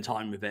spend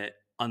time with it,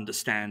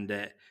 understand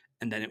it,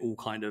 and then it all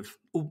kind of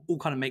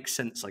makes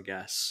sense, I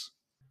guess.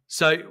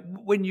 So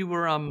when you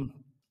were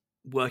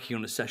working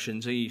on the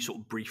sessions, and you sort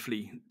of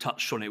briefly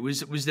touched on it,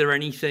 was there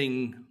any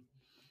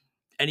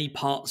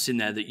parts in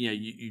there that, you know,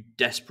 you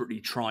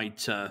desperately tried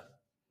to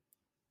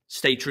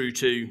stay true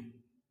to,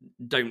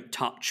 don't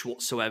touch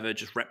whatsoever,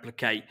 just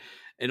replicate?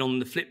 And on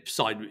the flip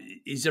side,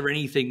 is there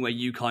anything where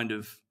you kind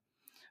of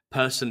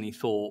personally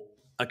thought,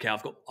 okay,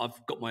 I've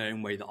got my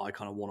own way that I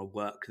kind of want to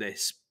work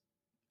this,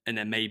 and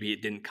then maybe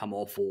it didn't come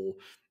off, or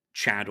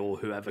Chad or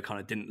whoever kind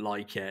of didn't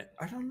like it?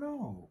 I don't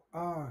know.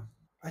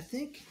 I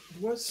think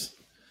it was,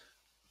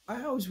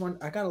 I always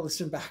want, I got to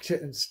listen back to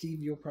it, and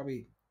Steve, you'll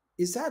probably,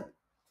 is that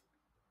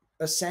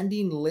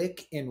ascending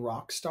lick in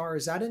Rockstar?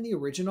 Is that in the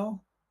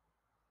original?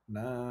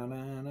 Na,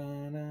 na,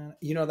 na, na.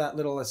 You know, that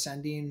little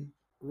ascending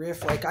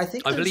riff? Like, I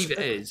believe it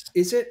is.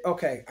 Is it?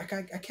 Okay. I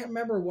can't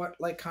remember what,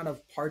 like, kind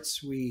of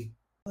parts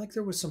like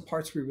there was some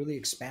parts we really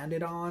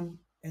expanded on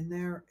in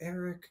there,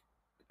 Eric.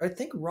 I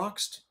think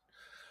Rockstar.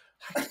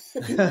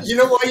 You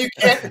know why you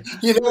can't?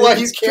 You know why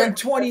you can't?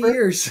 20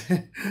 years.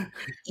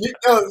 You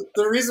know,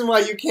 the reason why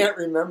you can't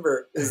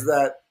remember is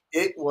that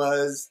it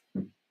was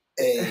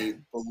a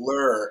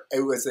blur.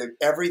 It was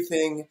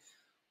everything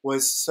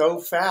was so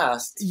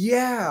fast.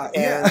 Yeah,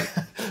 and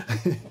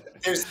yeah.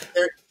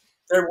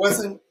 there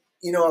wasn't,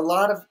 a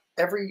lot of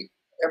every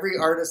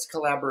artist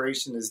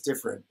collaboration is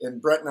different.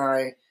 And Brent and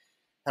I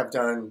have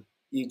done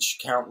each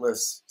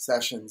countless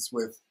sessions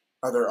with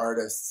other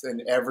artists,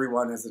 and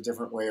everyone has a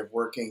different way of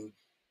working.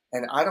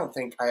 And I don't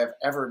think I have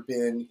ever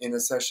been in a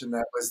session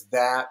that was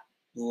that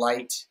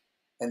light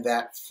and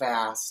that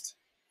fast.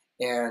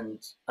 And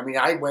I mean,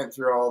 I went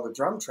through all the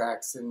drum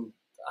tracks, and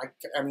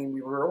I mean,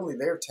 we were only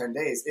there 10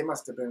 days. It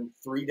must have been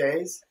 3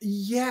 days.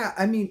 Yeah,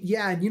 I mean,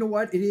 yeah, and you know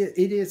what? It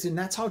is, and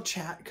that's how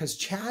Chad, because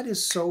Chad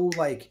is so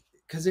like,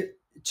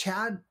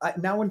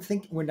 now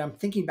when I'm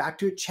thinking back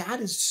to it,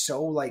 Chad is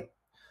so like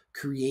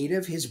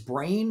creative. His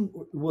brain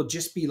will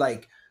just be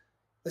like,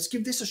 let's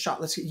give this a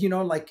shot. Let's,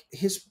 like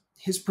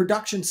his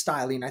production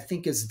styling, I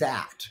think, is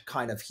that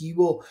kind of,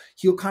 he'll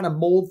kind of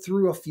mold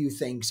through a few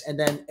things, and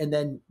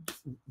then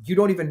you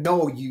don't even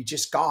know you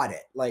just got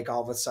it, like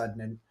all of a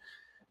sudden. And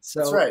so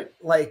that's right.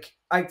 Like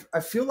I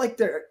feel like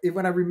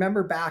when I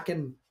remember back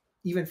and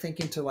even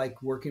thinking to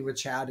like working with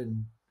Chad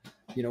in,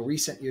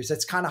 recent years,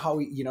 that's kind of how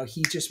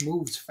he just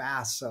moves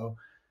fast. So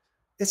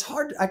it's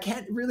hard. I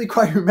can't really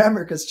quite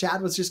remember, because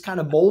Chad was just kind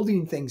of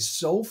molding things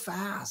so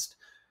fast,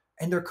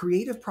 and their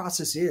creative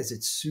process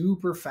it's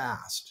super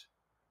fast.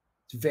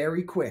 It's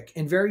very quick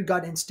and very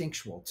gut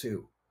instinctual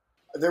too.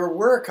 There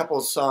were a couple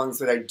of songs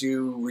that I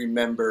do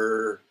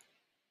remember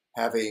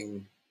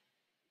having.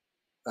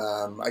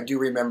 I do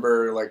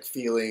remember like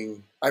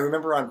feeling. I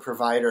remember on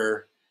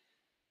Provider.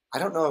 I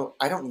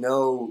don't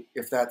know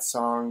if that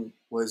song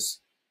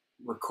was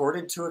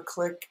recorded to a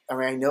click. I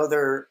mean, I know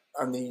there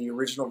on the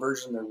original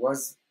version there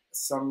was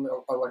some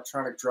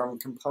electronic drum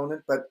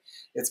component, but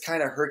it's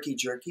kind of herky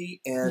jerky,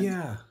 and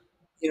yeah,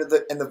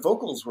 the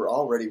vocals were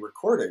already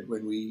recorded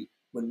when we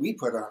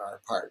put on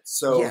our parts.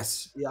 So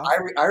yes, yeah.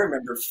 I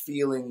remember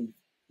feeling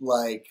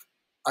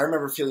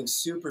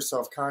super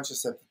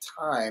self-conscious at the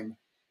time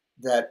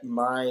that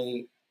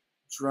my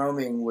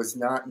drumming was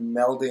not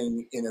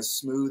melding in a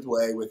smooth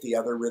way with the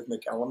other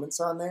rhythmic elements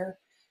on there.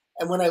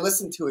 And when I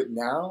listen to it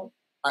now,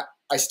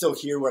 I still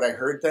hear what I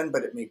heard then,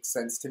 but it makes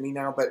sense to me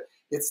now. But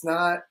it's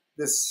not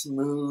this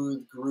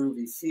smooth,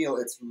 groovy feel.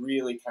 It's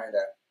really kind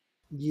of,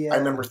 yeah. I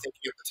remember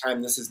thinking at the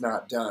time, this is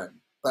not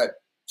done.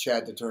 But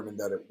Chad determined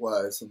that it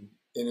was, and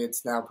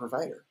it's now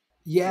Provider.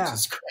 Yeah. Which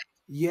is great.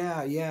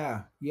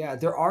 Yeah.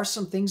 There are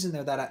some things in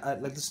there that I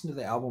listened to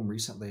the album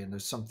recently, and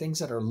there's some things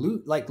that are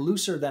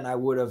looser than I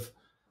would have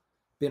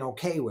been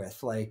okay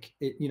with. Like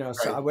it, Right.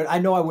 so I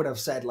know I would have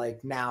said,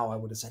 like, now I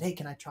would have said, hey,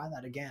 can I try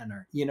that again?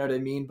 Or, you know what I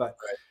mean? But,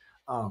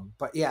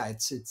 but yeah,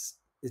 it's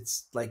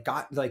like,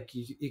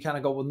 you kind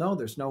of go, well, no,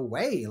 there's no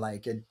way.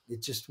 Like it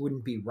just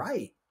wouldn't be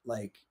right.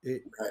 Like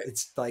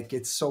it's like,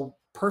 it's so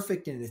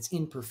perfect in its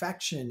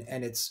imperfection.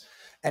 And it's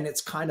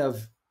kind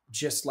of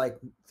just like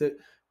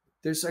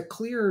there's a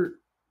clear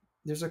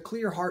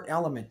heart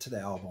element to the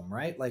album,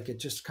 right? Like it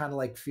just kind of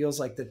like feels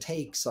like the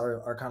takes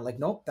are kind of like,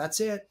 nope, that's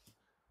it.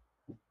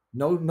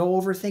 No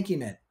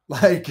overthinking it.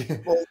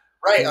 Like, well,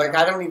 right. Like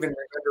I don't even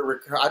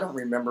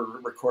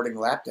remember recording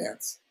Lap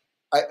Dance.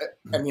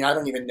 I mean, I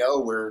don't even know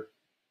where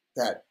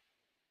that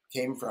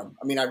came from.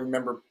 I mean, I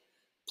remember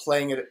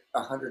playing it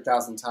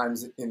 100,000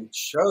 times in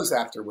shows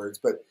afterwards,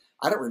 but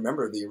I don't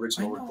remember the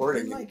original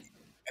recording.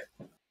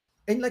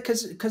 And like,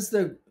 cause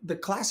the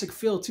classic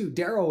feel too,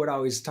 Daryl would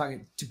always talk,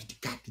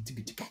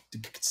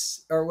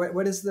 or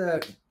what is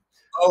the,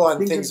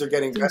 things are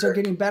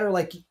getting better.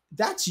 Like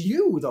that's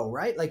you though,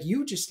 right? Like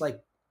you just like,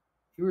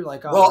 you were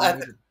like, oh, well,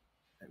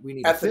 we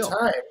need at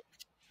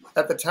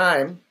the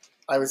time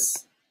I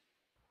was,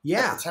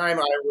 yeah. At the time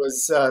I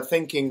was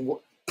thinking,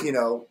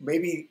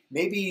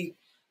 maybe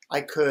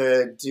I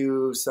could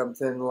do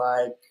something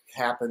like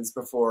Happens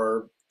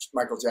before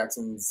Michael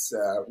Jackson's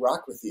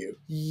Rock With You.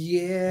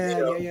 Yeah.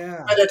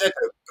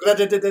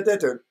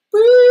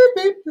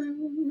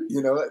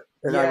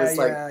 And I was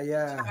like,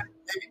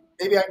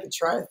 maybe I could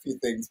try a few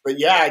things. But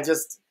yeah,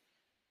 that's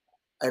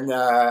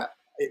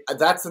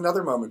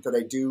another moment that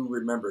I do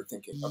remember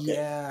thinking,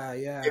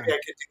 okay, maybe I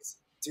could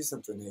do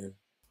something here.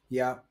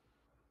 Yeah.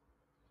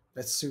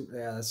 That's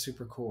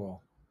super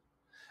cool.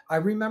 I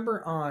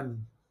remember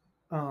on,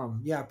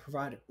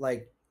 Provider,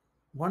 like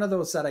one of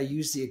those that I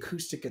used the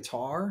acoustic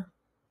guitar.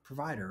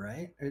 Provider,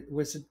 right?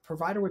 Was it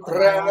Provider with the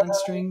nylon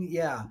string?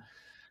 Yeah.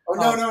 Oh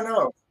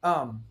no.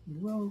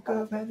 Woke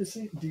up, had the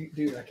same.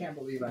 Dude, I can't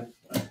believe I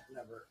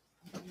never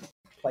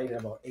played it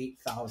about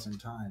 8,000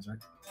 times, right?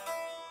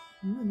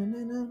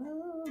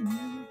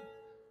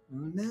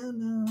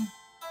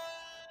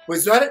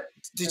 Was that it?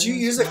 Did you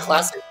use a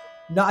classic?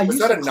 No, I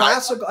used a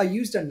classical. I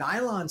used a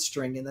nylon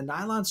string, and the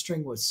nylon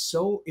string was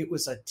it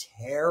was a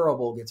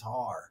terrible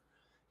guitar.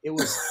 It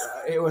was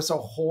a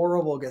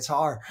horrible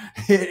guitar,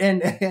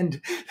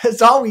 and that's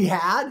all we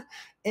had.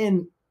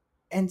 And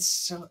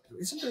so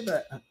isn't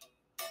there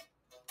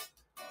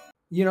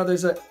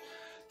there's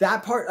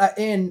that part,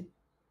 and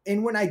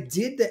when I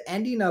did the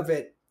ending of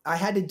it, I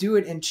had to do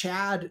it, and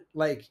Chad,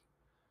 like,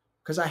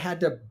 because I had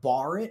to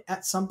bar it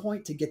at some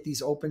point to get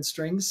these open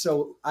strings.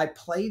 So I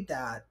played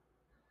that,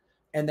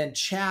 and then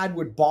Chad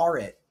would bar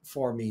it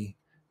for me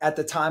at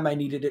the time I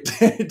needed it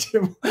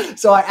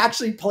so I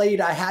actually played,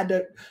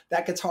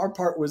 that guitar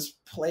part was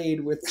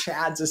played with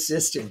Chad's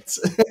assistance.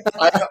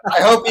 I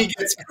hope he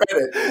gets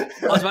credit.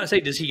 I was about to say,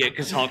 does he get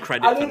guitar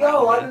credit? I don't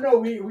know.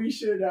 We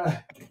should,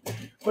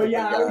 but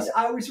yeah,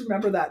 I always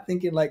remember that,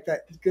 thinking like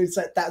that, because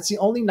that's the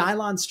only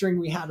nylon string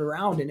we had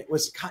around, and it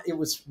was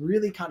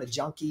really kind of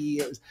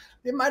junky.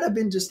 It might have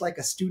been just like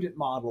a student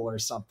model or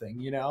something,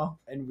 you know.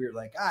 And we were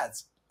like,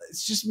 let's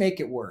just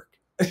make it work.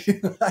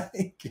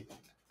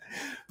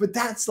 But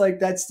that's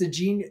the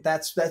genius.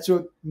 That's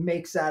what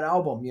makes that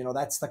album. You know,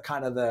 that's the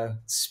kind of the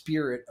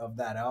spirit of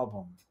that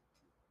album.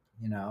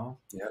 You know.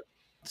 Yeah.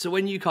 So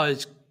when you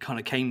guys kind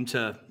of came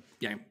to,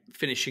 you know,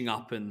 finishing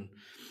up, and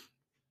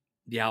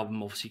the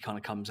album obviously kind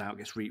of comes out,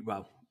 gets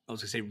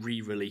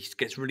re-released,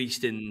 gets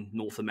released in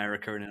North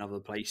America and in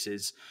other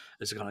places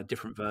as a kind of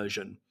different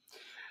version.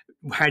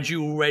 Had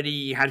you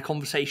already had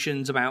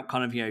conversations about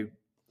kind of, you know,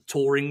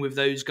 touring with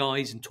those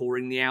guys and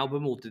touring the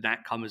album, or did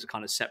that come as a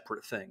kind of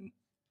separate thing?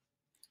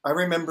 I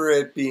remember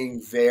it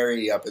being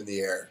very up in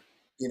the air.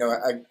 You know,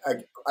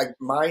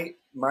 my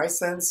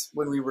sense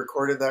when we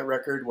recorded that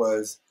record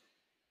was,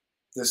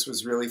 this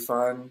was really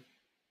fun.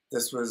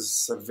 This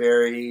was a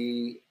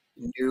very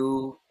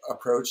new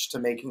approach to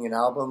making an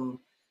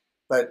album.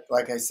 But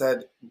like I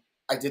said,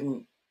 I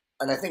think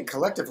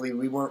collectively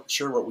we weren't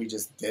sure what we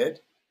just did.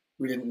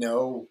 We didn't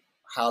know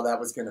how that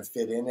was going to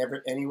fit in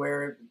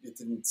anywhere. It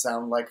didn't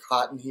sound like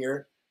Hot in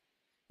Here.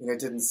 And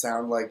it didn't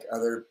sound like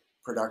other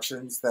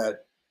productions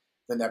that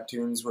the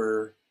Neptunes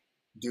were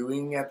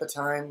doing at the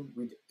time.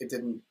 It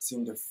didn't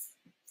seem to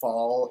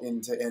fall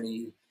into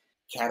any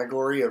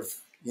category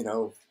of, you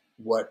know,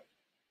 what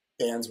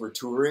bands were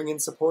touring in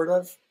support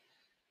of.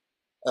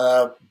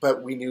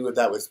 But we knew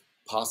that was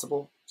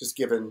possible, just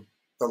given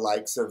the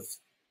likes of,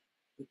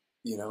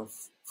 you know,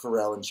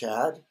 Pharrell and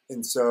Chad.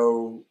 And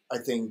so I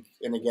think,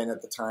 and again,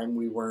 at the time,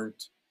 we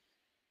weren't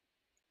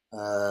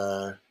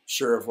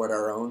sure of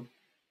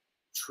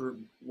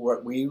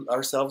what we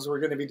ourselves were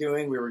going to be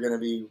doing. We were going to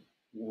be,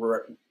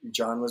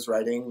 John was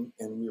writing,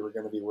 and we were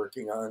going to be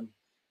working on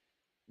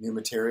new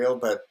material,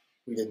 but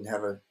we didn't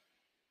have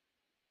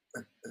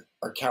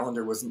our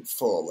calendar wasn't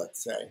full,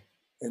 let's say.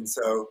 And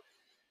so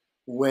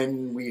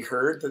when we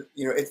heard that,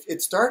 you know,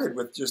 it started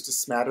with just a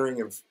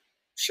smattering of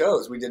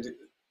shows. We did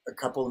a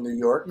couple of New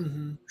York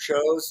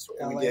shows.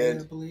 LA, we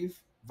did, I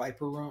believe,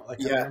 Viper Room. I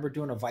Yeah. remember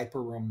doing a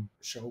Viper Room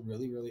show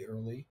really, really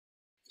early.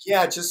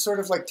 Yeah, just sort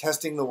of like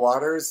testing the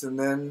waters. And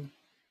then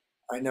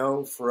I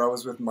know Pharrell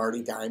was with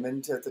Marty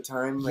Diamond at the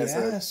time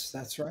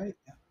That's right.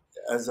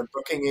 as a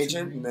booking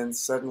agent. And then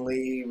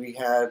suddenly we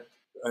had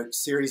a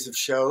series of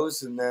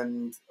shows. And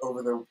then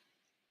over the,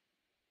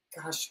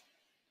 gosh,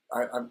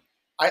 I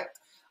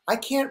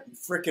can't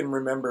freaking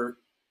remember.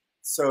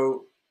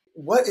 So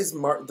what is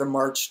the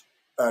March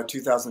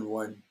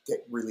 2001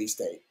 release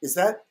date? Is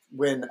that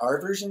when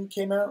our version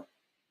came out?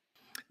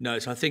 No,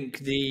 so I think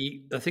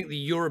the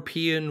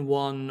European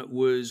one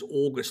was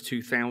August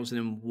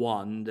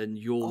 2001, then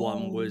your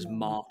one was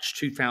March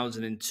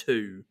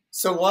 2002.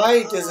 So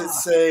why does it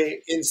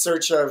say In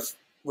Search Of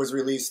was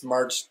released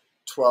March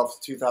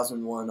 12th,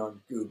 2001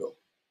 on Google?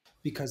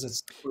 Because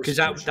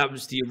that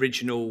was the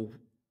original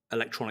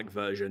electronic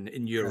version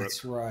in Europe.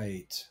 That's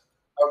right.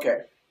 Okay.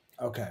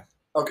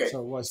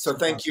 So it was. So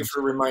thank you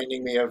for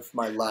reminding me of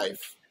my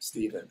life,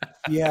 Stephen.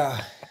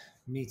 Yeah,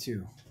 me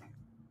too.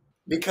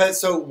 Because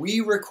so we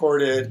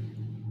recorded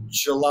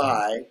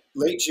July,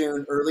 late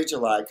June, early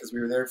July, because we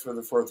were there for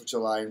the 4th of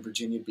July in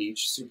Virginia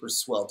Beach. Super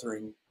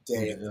sweltering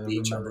day at the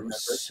beach, I remember.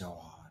 So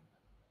hot.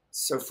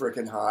 So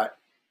freaking hot.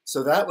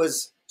 So that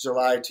was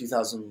July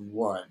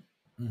 2001.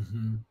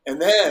 Mm-hmm.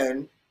 And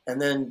then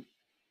 9/11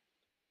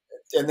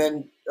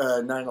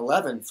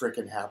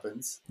 freaking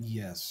happens.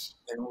 Yes.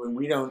 And when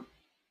we don't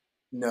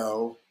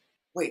know,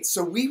 wait,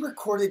 so we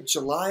recorded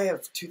July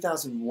of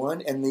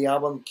 2001 and the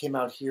album came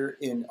out here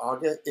in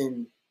August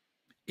in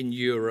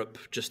Europe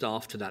just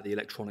after that, the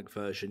electronic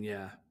version,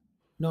 yeah.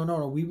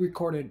 No. We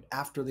recorded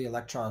after the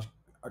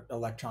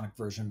electronic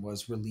version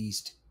was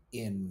released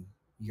in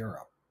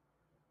Europe.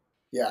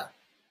 Yeah.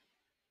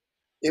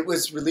 It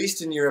was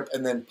released in Europe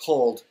and then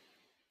pulled,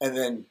 and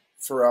then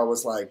Pharrell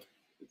was like,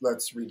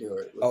 let's redo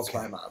it with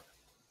Spymob.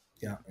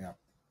 Yeah.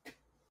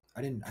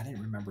 I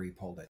didn't remember he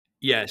pulled it.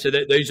 Yeah, so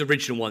those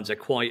original ones are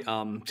quite.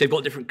 They've got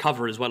a different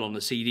cover as well on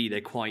the CD.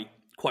 They're quite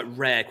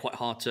rare, quite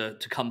hard to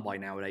come by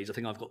nowadays. I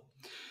think I've got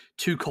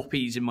 2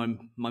 copies in my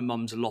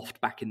mum's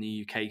loft back in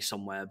the UK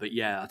somewhere. But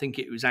yeah, I think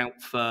it was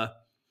out for,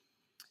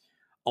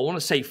 I want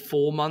to say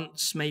 4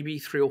 months, maybe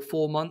 3 or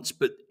 4 months.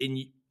 But and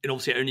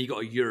obviously it only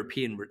got a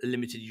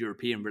limited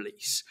European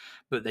release.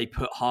 But they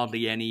put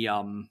hardly any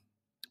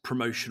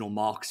promotional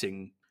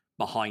marketing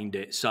behind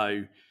it,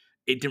 so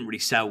it didn't really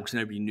sell because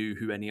nobody knew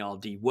who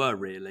N.E.R.D were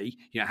really.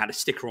 You know, it had a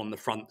sticker on the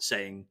front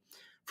saying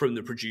from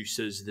the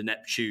producers, the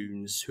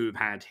Neptunes, who have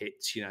had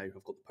hits. You know,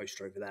 I've got the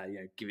poster over there. You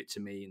know, Give It to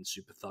Me and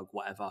Super Thug,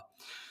 whatever.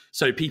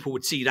 So people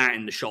would see that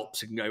in the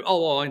shops and go,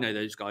 "Oh, well, I know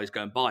those guys.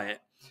 Go and buy it."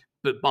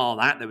 But bar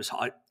that, there was,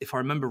 if I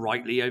remember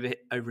rightly,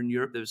 over in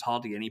Europe, there was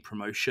hardly any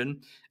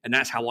promotion, and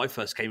that's how I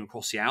first came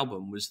across the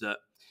album. Was that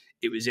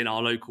it was in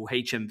our local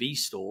HMV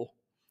store,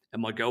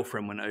 and my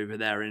girlfriend went over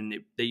there, and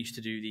they used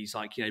to do these,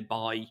 like, you know,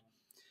 buy,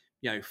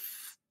 you know,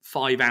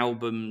 5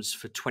 albums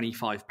for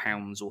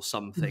 £25 or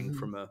something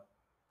from a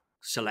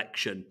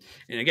selection.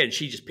 And again,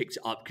 she just picked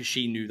it up because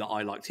she knew that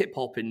I liked hip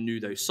hop and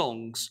knew those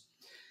songs.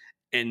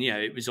 And, you know,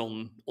 it was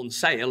on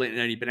sale. It had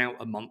only been out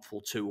a month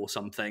or two or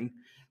something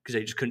because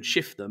they just couldn't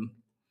shift them.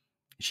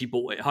 She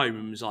bought it home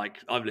and was like,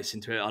 I've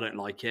listened to it. I don't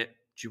like it.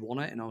 Do you want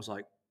it? And I was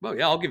like, well,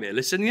 yeah, I'll give it a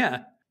listen.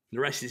 Yeah. The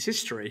rest is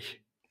history.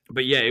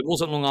 But yeah, it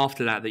wasn't long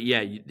after that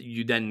yeah,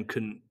 you then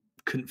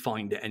couldn't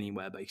find it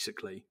anywhere,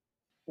 basically.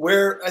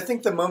 Where I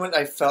think the moment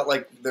I felt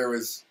like there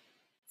was,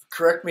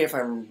 correct me if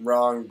I'm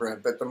wrong,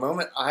 Brent, but the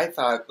moment I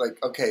thought,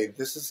 like, okay,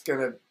 this is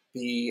gonna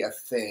be a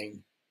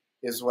thing,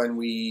 is when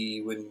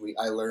we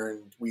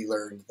learned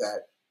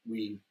that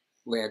we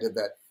landed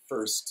that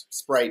first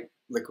Sprite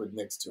Liquid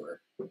Mix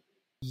tour.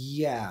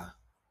 Yeah,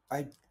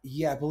 I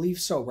believe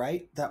so.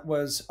 Right, that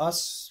was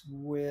us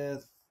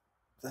with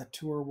that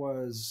tour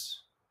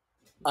was.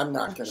 I'm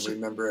not going to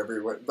remember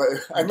everyone, but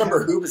I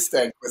remember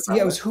Hoobastank was on.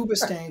 Yeah, it was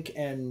Hoobastank,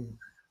 and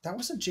that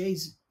wasn't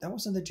That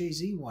wasn't the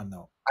Jay-Z one,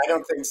 though. I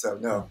don't think so.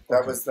 No, Oh, that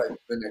okay. was the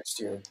next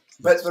year.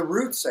 But the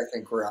Roots, I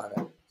think, were on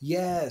it.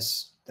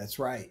 Yes, that's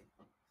right.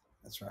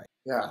 That's right.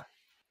 Yeah,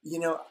 you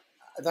know,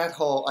 that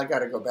whole, I got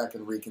to go back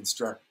and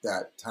reconstruct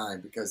that time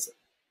because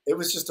it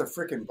was just a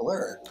freaking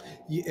blur.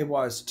 It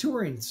was.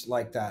 Touring's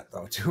like that,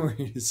 though.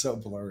 Touring is so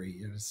blurry.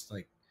 It was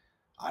like,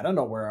 I don't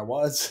know where I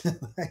was.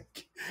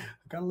 Like,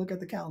 I gotta look at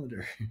the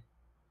calendar.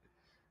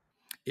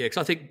 Yeah, because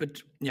I think, but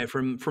you know,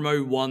 from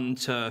 01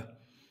 to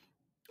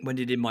when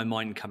did In My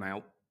Mind come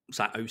out? Was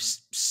that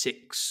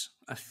 06,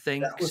 I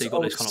think? That was so you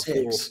got this kind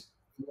of 06.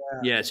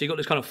 so you got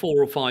this kind of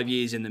 4 or 5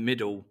 years in the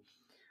middle.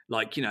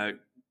 Like, you know,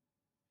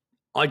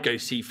 I'd go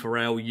see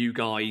Pharrell, you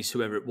guys,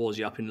 whoever it was,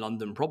 up in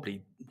London,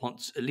 probably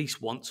at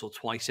least once or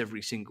twice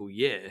every single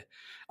year.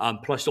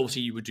 Plus,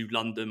 obviously, you would do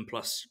London,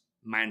 plus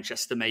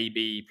Manchester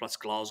maybe, plus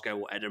Glasgow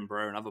or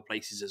Edinburgh and other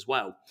places as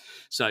well.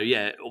 So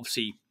yeah,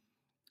 obviously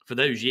for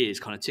those years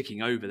kind of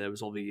ticking over, there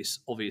was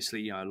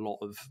obviously, you know,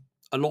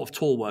 a lot of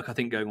tour work, I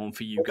think, going on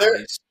for you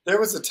guys. There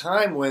was a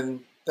time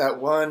when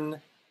that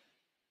one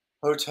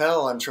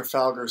hotel on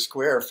Trafalgar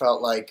Square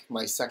felt like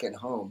my second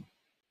home.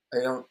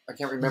 I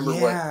can't remember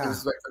what it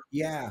was like.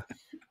 It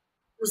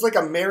was like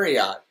a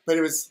Marriott, but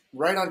it was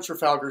right on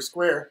Trafalgar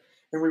Square,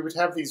 and we would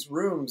have these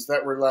rooms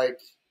that were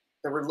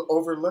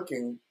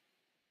overlooking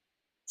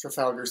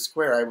Trafalgar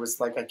Square. I was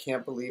like, I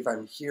can't believe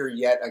I'm here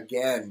yet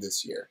again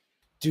this year.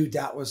 Dude,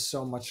 that was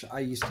so much.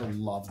 I used to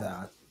love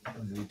that.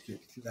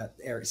 That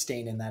area,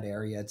 staying in that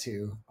area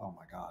too. Oh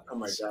my god. Oh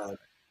my god.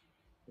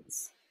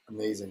 It's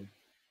amazing.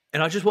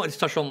 And I just wanted to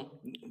touch on,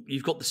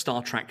 you've got the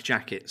Star Trek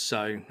jacket,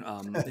 so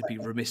it'd be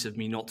remiss of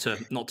me not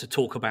to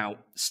talk about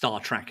Star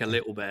Trek a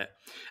little bit.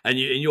 And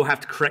you'll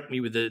have to correct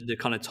me with the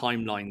kind of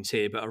timelines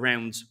here, but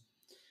around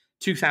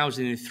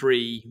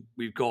 2003,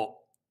 we've got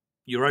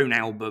your own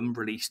album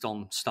released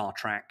on Star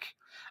Trek,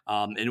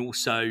 and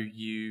also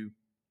you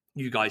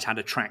guys had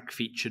a track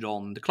featured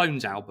on the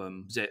Clones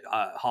album. Was it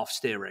Half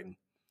Steering?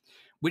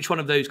 Which one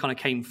of those kind of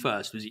came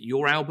first? Was it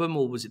your album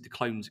or was it the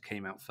Clones that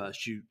came out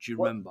first? Do you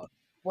remember?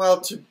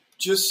 Well,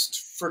 just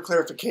for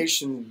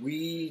clarification,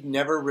 we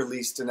never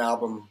released an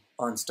album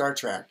on Star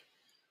Trek.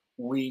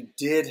 We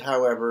did,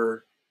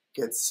 however,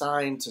 get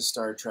signed to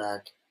Star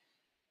Trek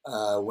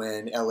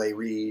when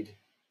N.E.R.D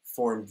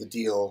formed the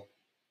deal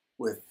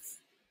with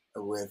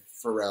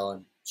Pharrell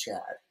and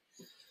Chad.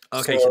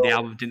 Okay, so the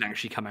album didn't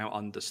actually come out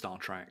under Star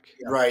Trek.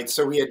 Right,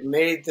 so we had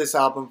made this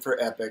album for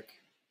Epic.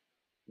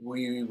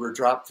 We were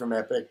dropped from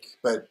Epic,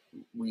 but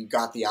we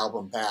got the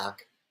album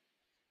back.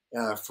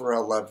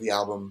 Pharrell loved the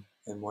album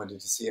and wanted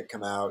to see it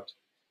come out.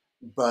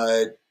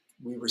 But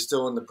we were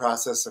still in the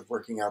process of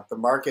working out the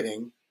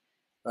marketing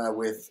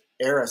with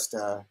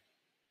Arista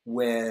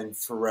when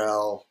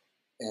Pharrell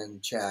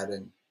and Chad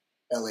and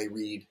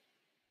N.E.R.D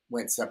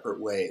went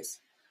separate ways.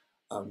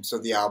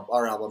 So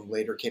our album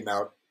later came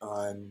out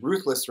on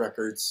Ruthless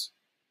Records,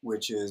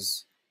 which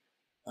is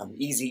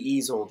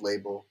Eazy-E's old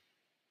label,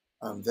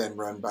 then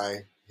run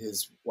by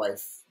his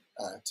wife,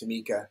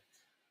 Tamika.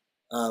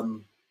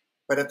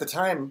 But at the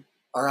time,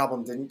 our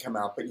album didn't come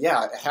out. But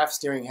yeah, Half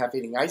Steering, Half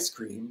Eating Ice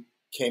Cream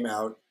came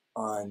out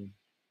on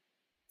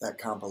that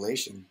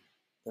compilation,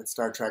 that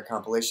Star Trek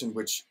compilation,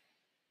 which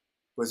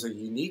was a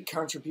unique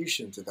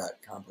contribution to that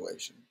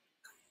compilation.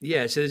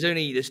 Yeah, so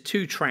there's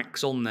 2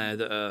 tracks on there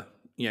that are,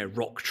 you know,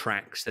 rock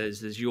tracks.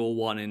 There's your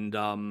one and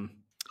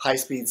High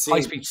Speed Scene.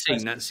 High Speed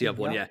Scene, that's the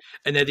other one, yeah.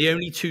 And they're the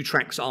only 2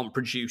 tracks that aren't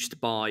produced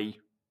by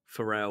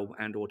Pharrell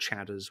and or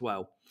Chad as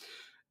well.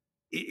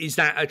 Is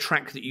that a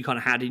track that you kind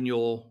of had in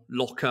your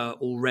locker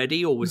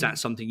already, or was that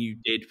something you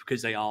did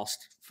because they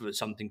asked for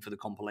something for the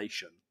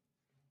compilation?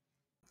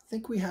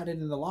 think we had it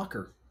in the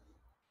locker.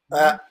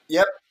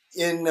 Yep.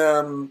 In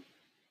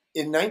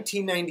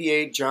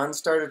 1998, John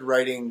started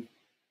writing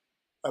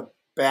a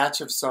batch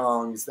of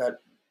songs that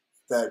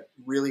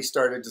really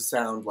started to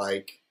sound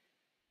like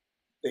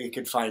they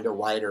could find a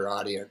wider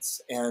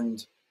audience.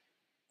 And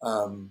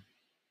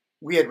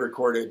we had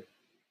recorded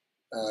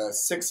a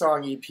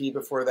 6-song EP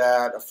before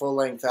that, a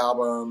full-length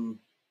album,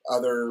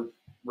 other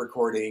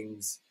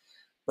recordings.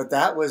 But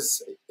that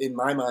was, in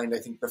my mind, I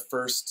think the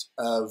first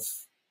of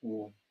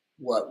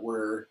what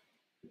were,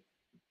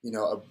 you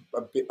know,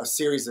 a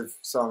series of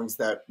songs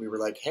that we were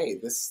like, hey,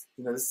 this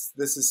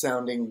is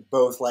sounding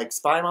both like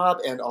Spymob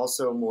and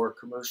also more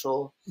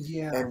commercial.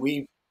 Yeah.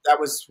 And that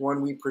was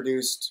one we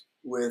produced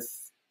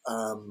with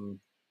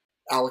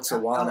Alex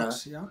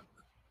Awana, yeah.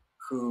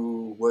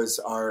 who was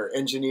our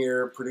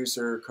engineer,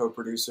 producer,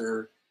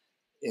 co-producer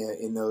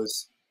in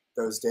those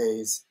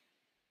days.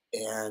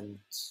 And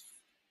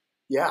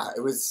yeah,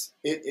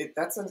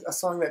 that's a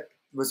song that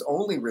was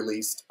only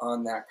released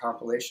on that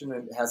compilation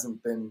and it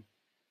hasn't been.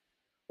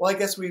 Well, I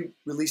guess we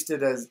released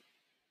it as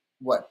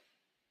what?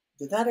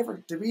 Did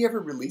we ever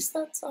release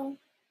that song?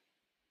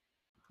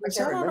 Was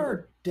that on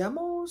our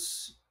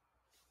demos?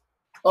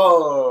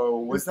 Oh,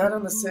 was that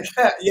on the 6?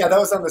 Yeah, that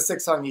was on the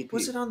 6-song EP.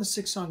 Was it on the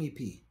 6-song EP?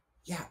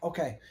 Yeah,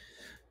 okay.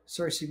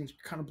 Sorry, Steven,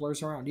 kind of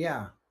blurs around.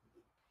 Yeah.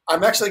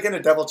 I'm actually going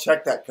to double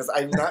check that because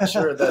I'm not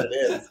sure that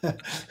it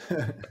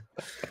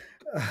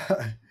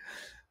is.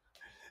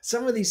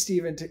 Some of these,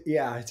 Steven,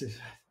 it's just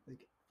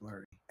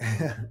blurry.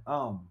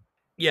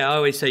 Yeah, I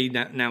always say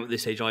now at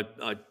this age, I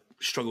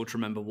struggle to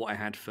remember what I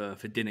had for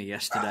dinner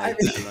yesterday,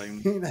 let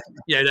alone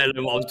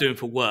what I was doing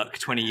for work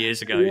 20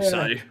 years ago. Yeah.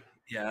 So,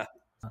 yeah.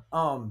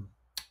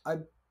 I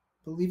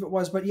believe it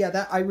was, but yeah,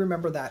 that I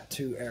remember that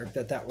too, Eric,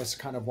 that was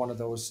kind of one of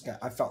those that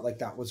I felt like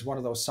that was one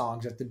of those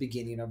songs at the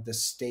beginning of the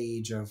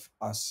stage of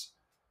us,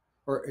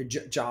 or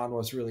John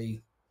was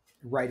really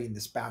writing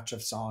this batch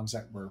of songs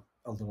that were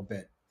a little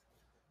bit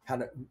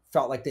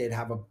felt like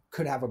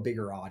could have a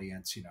bigger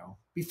audience, you know.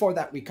 Before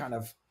that, we kind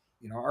of,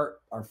 you know,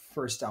 our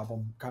first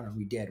album kind of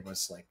we did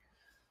was like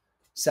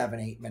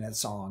 7-8 minute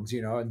songs,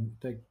 you know, and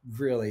like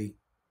really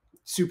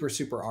super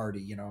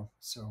arty, you know.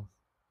 So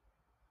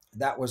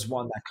that was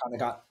one that kind of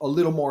got a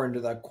little more into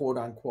the quote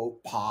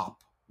unquote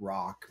pop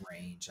rock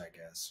range, I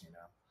guess, you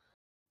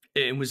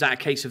know. And was that a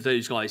case of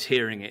those guys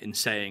hearing it and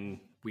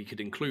saying we could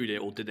include it,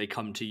 or did they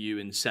come to you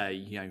and say,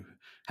 you know,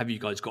 have you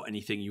guys got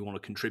anything you want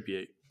to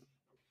contribute?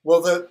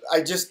 Well,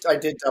 I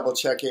did double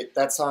check it.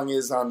 That song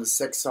is on the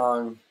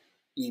 6-song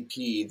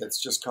EP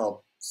that's just called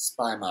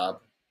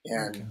Spymob.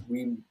 And okay.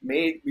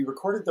 we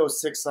recorded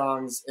those 6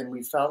 songs and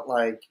we felt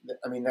like,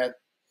 I mean, that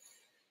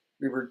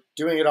we were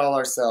doing it all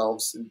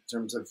ourselves in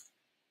terms of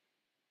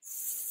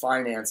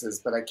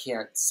finances, but I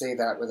can't say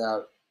that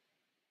without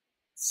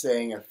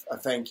saying a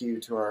thank you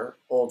to our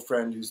old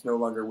friend who's no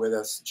longer with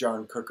us,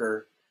 John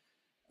Cooker,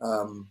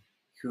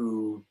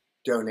 who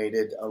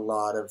donated a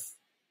lot of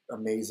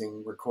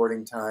amazing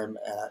recording time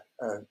at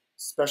a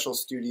special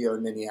studio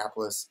in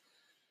Minneapolis,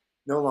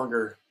 no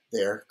longer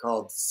there,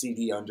 called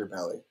CD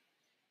Underbelly.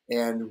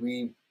 And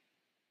we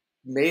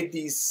made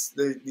these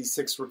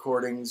 6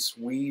 recordings.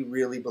 We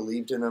really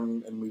believed in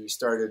them, and we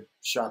started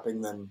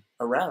shopping them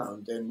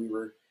around. And we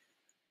were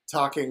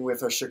talking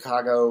with a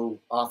Chicago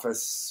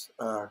office,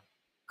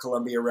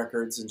 Columbia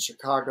Records in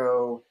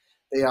Chicago.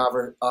 They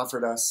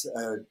offered us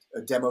a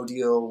demo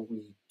deal.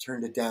 We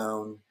turned it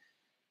down.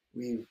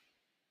 We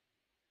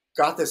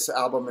got this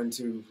album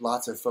into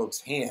lots of folks'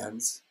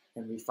 hands,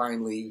 and we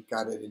finally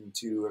got it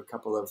into a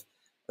couple of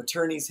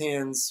attorneys'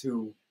 hands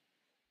who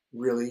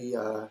really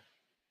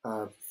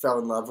fell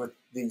in love with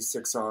these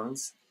 6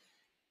 songs.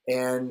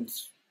 And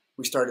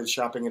we started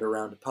shopping it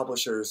around to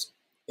publishers,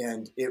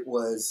 and it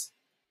was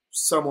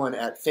someone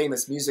at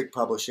Famous Music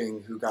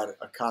Publishing who got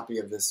a copy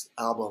of this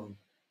album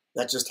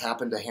that just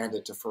happened to hand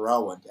it to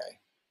Pharrell one day.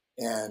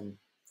 And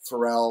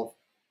Pharrell,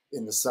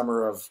 in the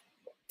summer of,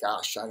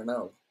 gosh, I don't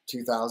know,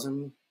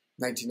 2000,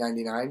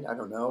 1999, I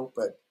don't know,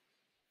 but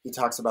he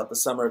talks about the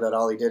summer that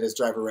all he did is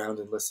drive around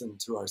and listen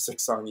to our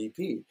 6-song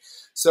EP.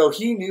 So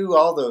he knew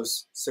all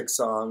those 6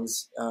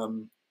 songs.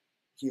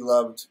 He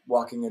loved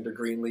Walking Under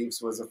Green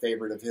Leaves, was a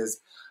favorite of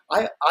his.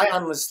 I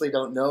honestly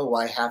don't know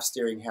why Half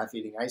Steering, Half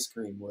Eating Ice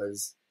Cream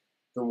was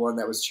the one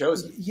that was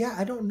chosen. Yeah,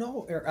 I don't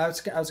know. I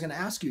was going to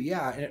ask you,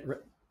 yeah.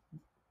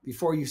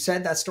 Before you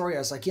said that story, I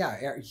was like,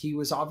 yeah, he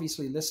was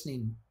obviously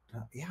listening.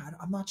 Yeah,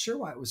 I'm not sure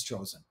why it was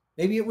chosen.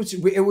 Maybe it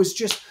was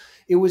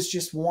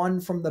just one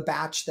from the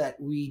batch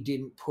that we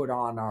didn't put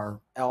on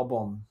our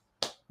album,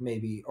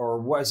 maybe, or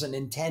wasn't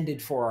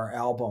intended for our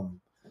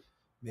album,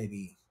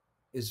 maybe,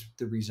 is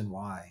the reason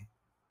why.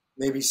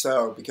 Maybe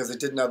so, because it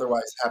didn't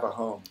otherwise have a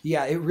home.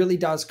 Yeah, it really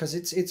does, because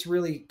it's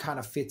really kind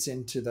of fits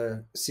into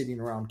the sitting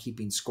around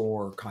keeping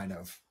score kind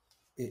of.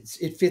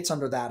 It fits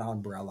under that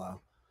umbrella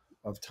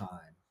of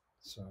time.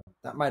 So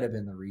that might have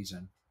been the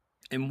reason.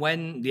 And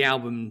when the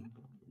album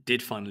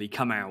did finally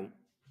come out,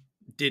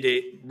 did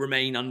it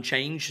remain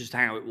unchanged as to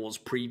how it was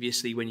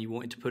previously when you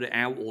wanted to put it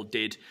out, or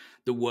did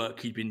the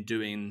work you'd been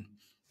doing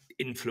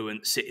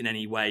influence it in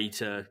any way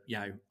to,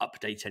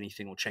 update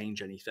anything or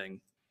change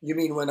anything. You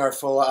mean when our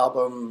full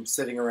album,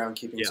 Sitting Around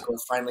Keeping Score,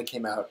 finally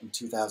came out in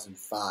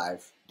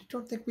 2005? I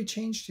don't think we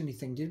changed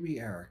anything, did we,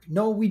 Eric?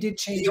 No, we did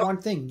change one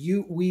thing.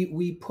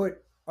 We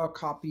put a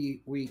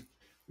copy, we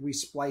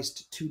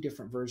spliced 2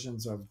 different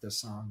versions of the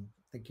song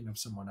Thinking of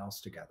Someone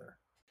Else together.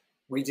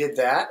 We did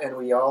that, and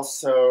we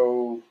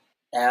also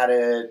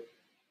added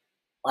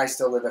I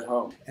Still Live at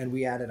Home. And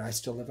we added I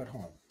Still Live at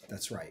Home.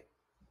 That's right.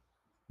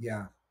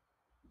 Yeah.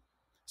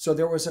 So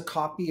there was a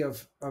copy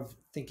of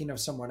Thinking of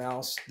Someone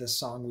Else, this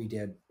song we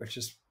did, which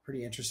is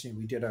pretty interesting.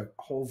 We did a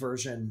whole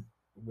version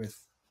with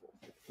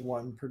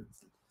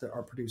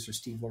our producer,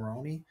 Steve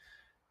Loroni,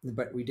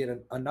 but we did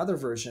another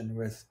version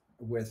with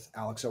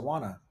Alex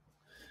Owana.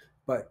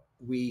 But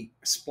we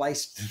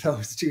spliced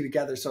those 2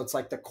 together. So it's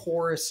like the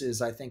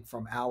choruses, I think,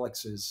 from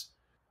Alex's,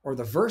 or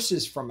the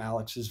verses from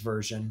Alex's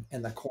version,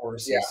 and the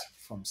choruses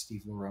from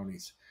Steve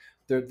Loroni's.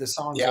 The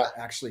songs are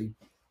actually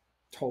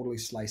totally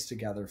sliced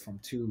together from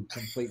 2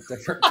 complete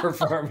different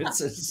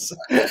performances.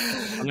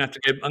 I'm gonna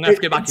have to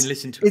go back and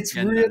listen to it. It's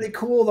really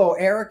cool though.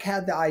 Eric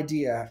had the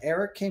idea.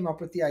 Eric came up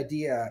with the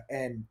idea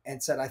and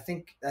said, I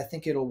think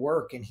it'll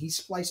work. And he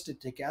spliced it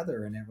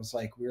together, and it was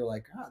like, we were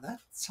like, oh, that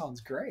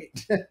sounds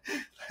great.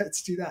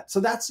 Let's do that.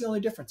 So that's the only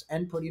difference.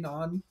 And putting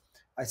on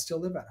I Still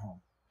Live at Home.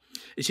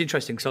 It's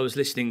interesting because I was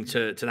listening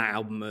to that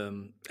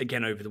album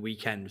again over the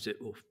weekend. Was it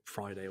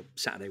Friday or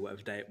Saturday,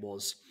 whatever day it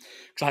was?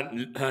 Because I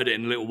hadn't heard it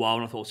in a little while,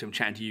 and I thought I'm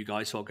chatting to you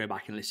guys, so I'll go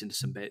back and listen to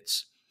some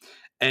bits.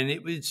 And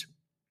it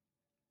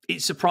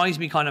surprised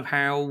me kind of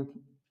how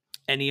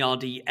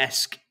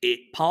N.E.R.D-esque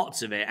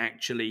parts of it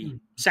actually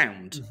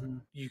sound. Mm-hmm.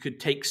 You could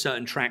take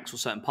certain tracks or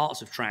certain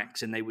parts of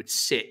tracks, and they would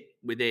sit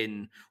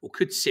within, or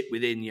could sit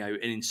within, an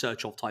In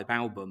Search Of type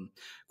album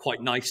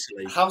quite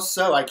nicely. How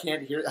so? I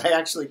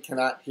actually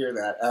cannot hear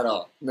that at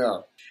all.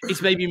 No.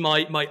 It's maybe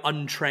my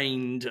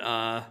untrained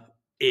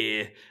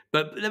ear,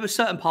 but there were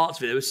certain parts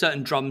of it. There were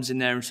certain drums in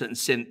there and certain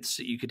synths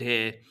that you could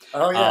hear.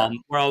 Oh, yeah.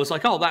 Where I was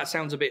like, oh, that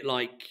sounds a bit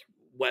like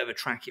whatever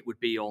track it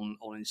would be on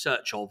In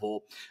Search Of,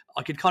 or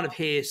I could kind of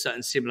hear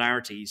certain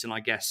similarities, and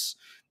I guess,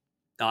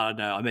 I don't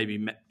know, I may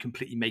be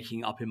completely making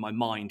it up in my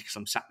mind because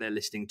I'm sat there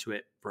listening to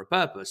it for a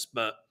purpose,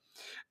 but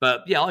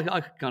yeah,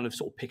 I could kind of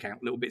sort of pick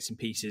out little bits and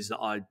pieces that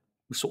I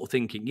was sort of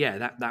thinking,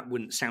 yeah, that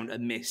wouldn't sound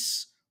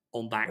amiss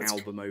on that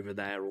album over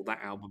there or that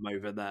album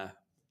over there.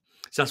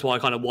 So that's why I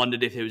kind of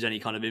wondered if there was any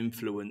kind of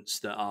influence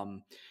that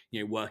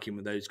working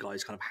with those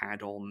guys kind of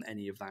had on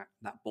any of that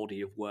body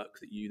of work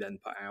that you then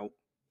put out.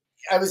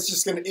 I was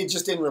just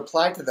just in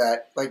reply to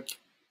that, like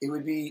it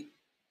would be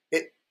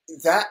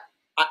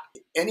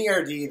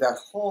N.E.R.D, that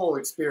whole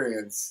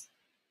experience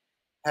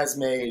has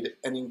made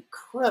an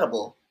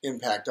incredible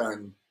impact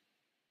on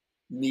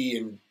me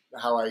and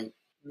how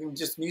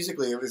just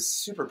musically, it was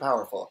super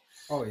powerful.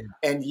 Oh, yeah.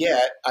 And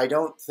yet, I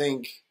don't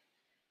think,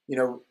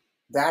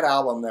 that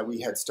album that we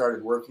had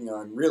started working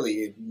on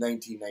really in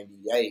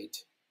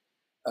 1998,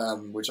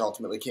 which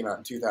ultimately came out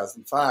in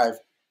 2005,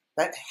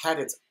 that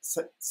had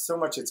so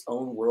much its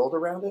own world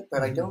around it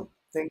that I don't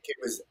think it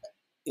was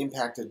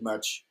impacted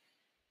much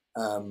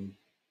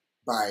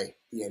by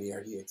the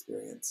N.E.R.D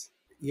experience.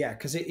 Yeah,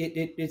 because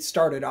it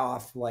started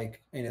off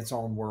like in its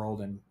own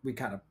world, and we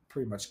kind of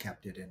pretty much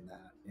kept it in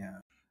that. Yeah.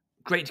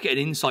 Great to get an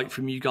insight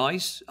from you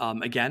guys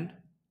again.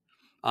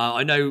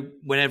 I know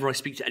whenever I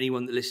speak to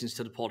anyone that listens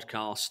to the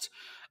podcast,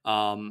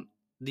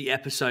 the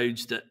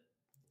episodes that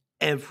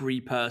every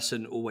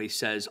person always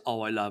says,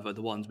 oh, I love are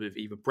the ones with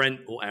either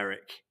Brent or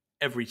Eric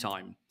every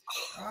time.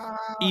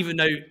 Even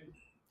though,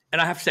 and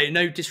I have to say,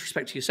 no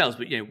disrespect to yourselves,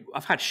 but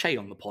I've had Shay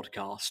on the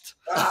podcast.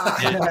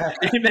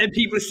 And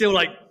people are still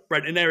like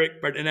Brent and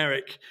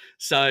Eric.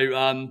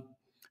 So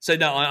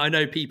no, I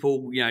know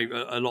people,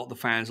 a lot of the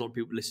fans, a lot of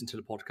people listen to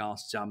the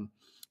podcast.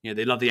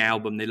 They love the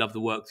album, they love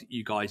the work that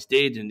you guys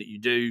did and that you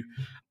do.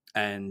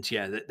 And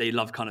yeah, they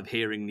love kind of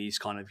hearing these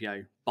kind of,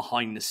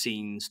 behind the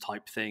scenes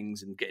type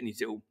things and getting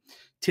these little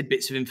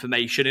tidbits of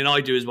information. And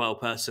I do as well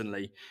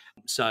personally.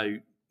 So,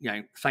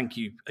 thank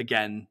you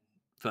again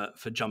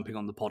for jumping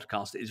on the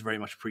podcast. It is very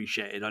much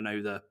appreciated. I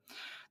know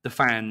the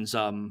fans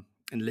and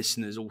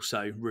listeners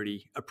also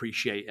really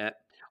appreciate it.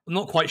 I'm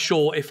not quite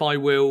sure if I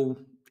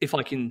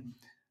can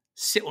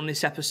sit on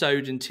this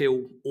episode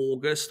until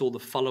August or the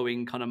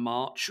following kind of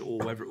March, or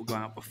whether it will go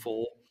out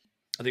before.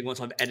 I think once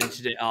I've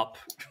edited it up.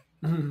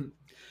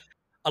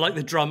 I like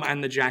the drum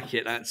and the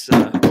jacket. That's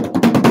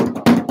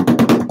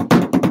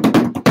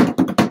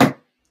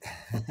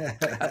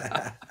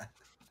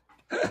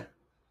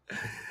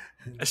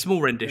a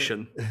small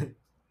rendition.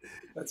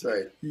 That's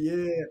right.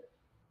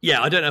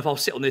 Yeah, I don't know if I'll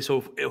sit on this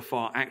or if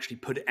I'll actually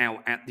put it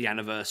out at the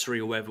anniversary,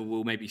 or whether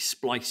we'll maybe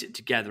splice it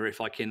together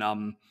if I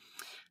can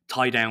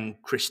tie down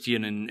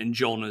Christian and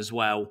John as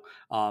well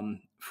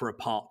for a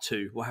part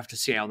 2. We'll have to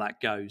see how that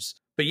goes.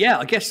 But yeah,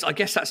 I guess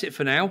that's it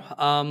for now.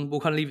 We'll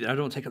kind of leave it there. I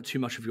don't want to take up too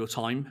much of your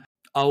time.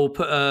 I'll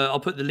put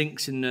the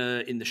links in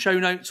the show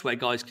notes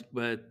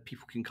where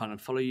people can kind of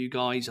follow you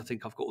guys. I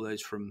think I've got all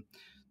those from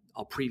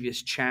our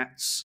previous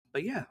chats.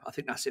 But yeah, I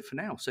think that's it for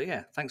now. So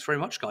yeah, thanks very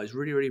much, guys.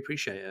 Really, really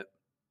appreciate it.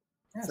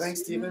 Yes,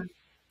 Thanks, Stephen.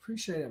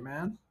 Appreciate it,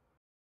 man.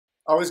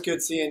 Always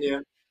good seeing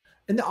you.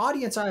 And the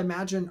audience, I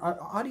imagine,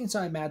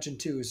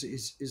 too,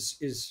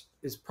 is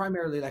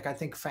primarily like, I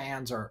think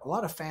a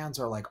lot of fans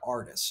are like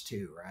artists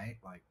too, right?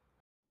 Like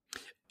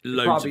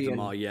Loads of them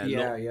are, yeah.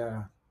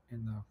 Yeah.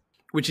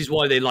 Which is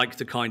why they like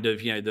the kind of,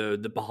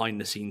 the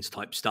behind the scenes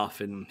type stuff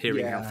and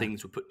hearing how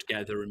things were put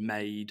together and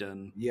made.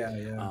 And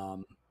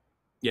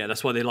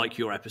that's why they like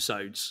your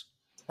episodes.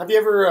 Have you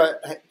ever,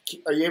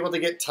 are you able to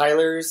get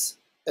Tyler's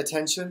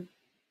attention?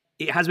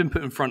 It has been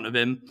put in front of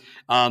him.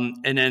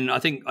 And then I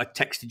think I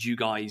texted you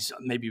guys,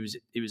 maybe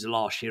it was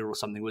last year or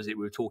something, was it?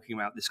 We were talking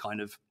about this kind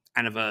of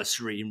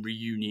anniversary and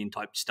reunion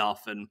type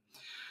stuff. And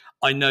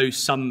I know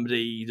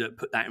somebody that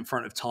put that in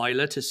front of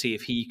Tyler to see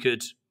if he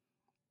could,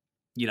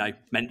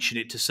 mention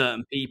it to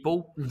certain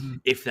people. Mm-hmm.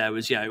 If there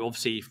was,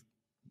 obviously,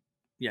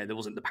 there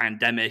wasn't the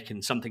pandemic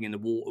and something in the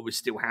water was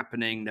still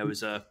happening. There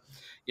was a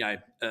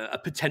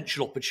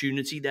potential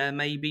opportunity there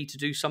maybe to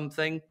do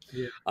something.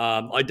 Yeah.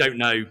 I don't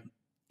know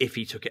if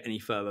he took it any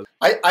further.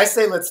 I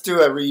say let's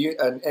do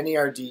an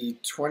N.E.R.D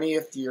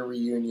 20th year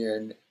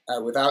reunion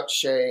without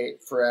Shay,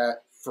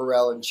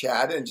 Pharrell, and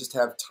Chad, and just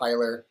have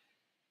Tyler.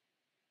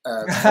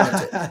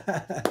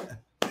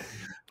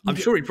 I'm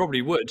sure he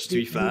probably would. To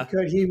be fair,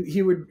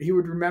 he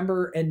would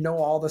remember and know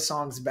all the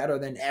songs better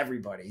than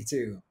everybody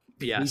too.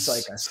 Yes, he's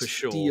like a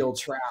steel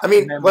trap. I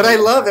mean, what I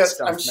love is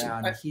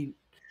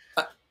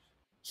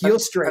he'll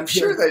straight. I'm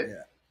sure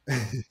that.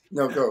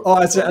 No, go.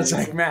 Oh, it's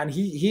like, man,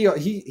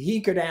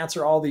 he could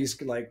answer all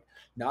these, like,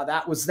 no,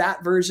 that was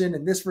that version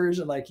and this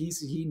version. Like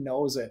he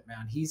knows it,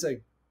 man. He's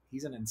an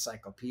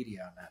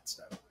encyclopedia on that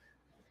stuff.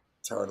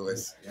 Totally.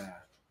 Yeah.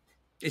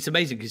 It's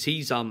amazing because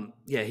he's one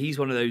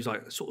of those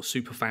like sort of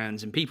super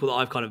fans and people that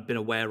I've kind of been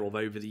aware of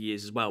over the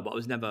years as well. But I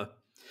was never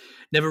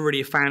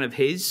really a fan of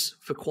his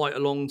for quite a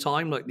long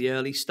time, like the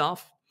early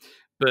stuff.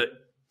 But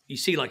you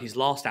see, like his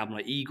last album,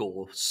 like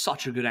Igor,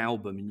 such a good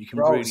album, and you can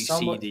really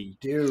see the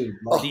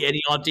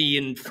N.E.R.D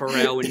and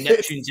Pharrell and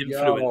Neptune's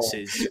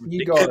influences.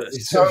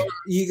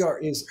 Igor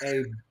is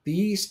a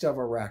beast of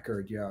a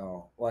record,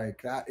 yo.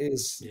 Like that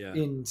is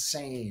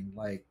insane.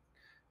 Like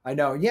I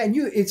know, yeah. And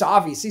it's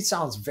obvious. It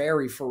sounds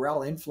very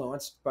Pharrell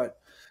influenced, but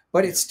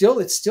it's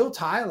still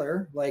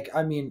Tyler. Like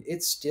I mean,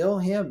 it's still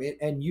him,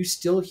 and you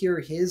still hear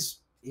his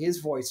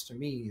voice. To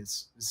me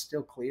is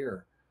still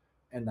clear.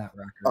 In that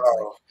record.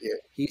 Oh, yeah.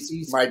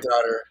 He's my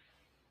daughter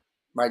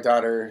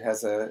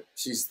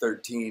she's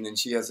 13 and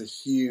she has a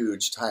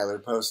huge Tyler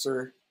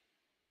poster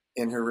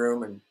in her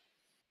room. And,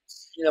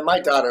 my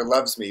daughter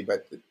loves me,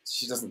 but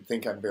she doesn't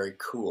think I'm very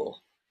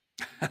cool.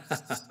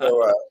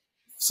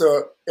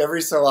 So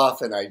every so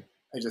often I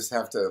just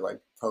have to like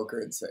poke her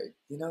and say,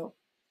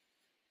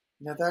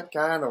 that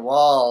guy on the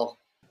wall,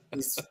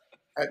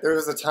 there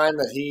was a time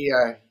that he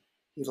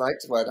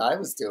liked what I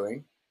was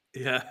doing.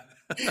 Yeah.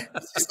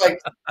 It's just like,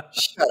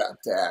 shut up,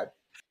 Dad.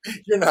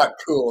 You're not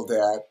cool,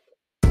 Dad.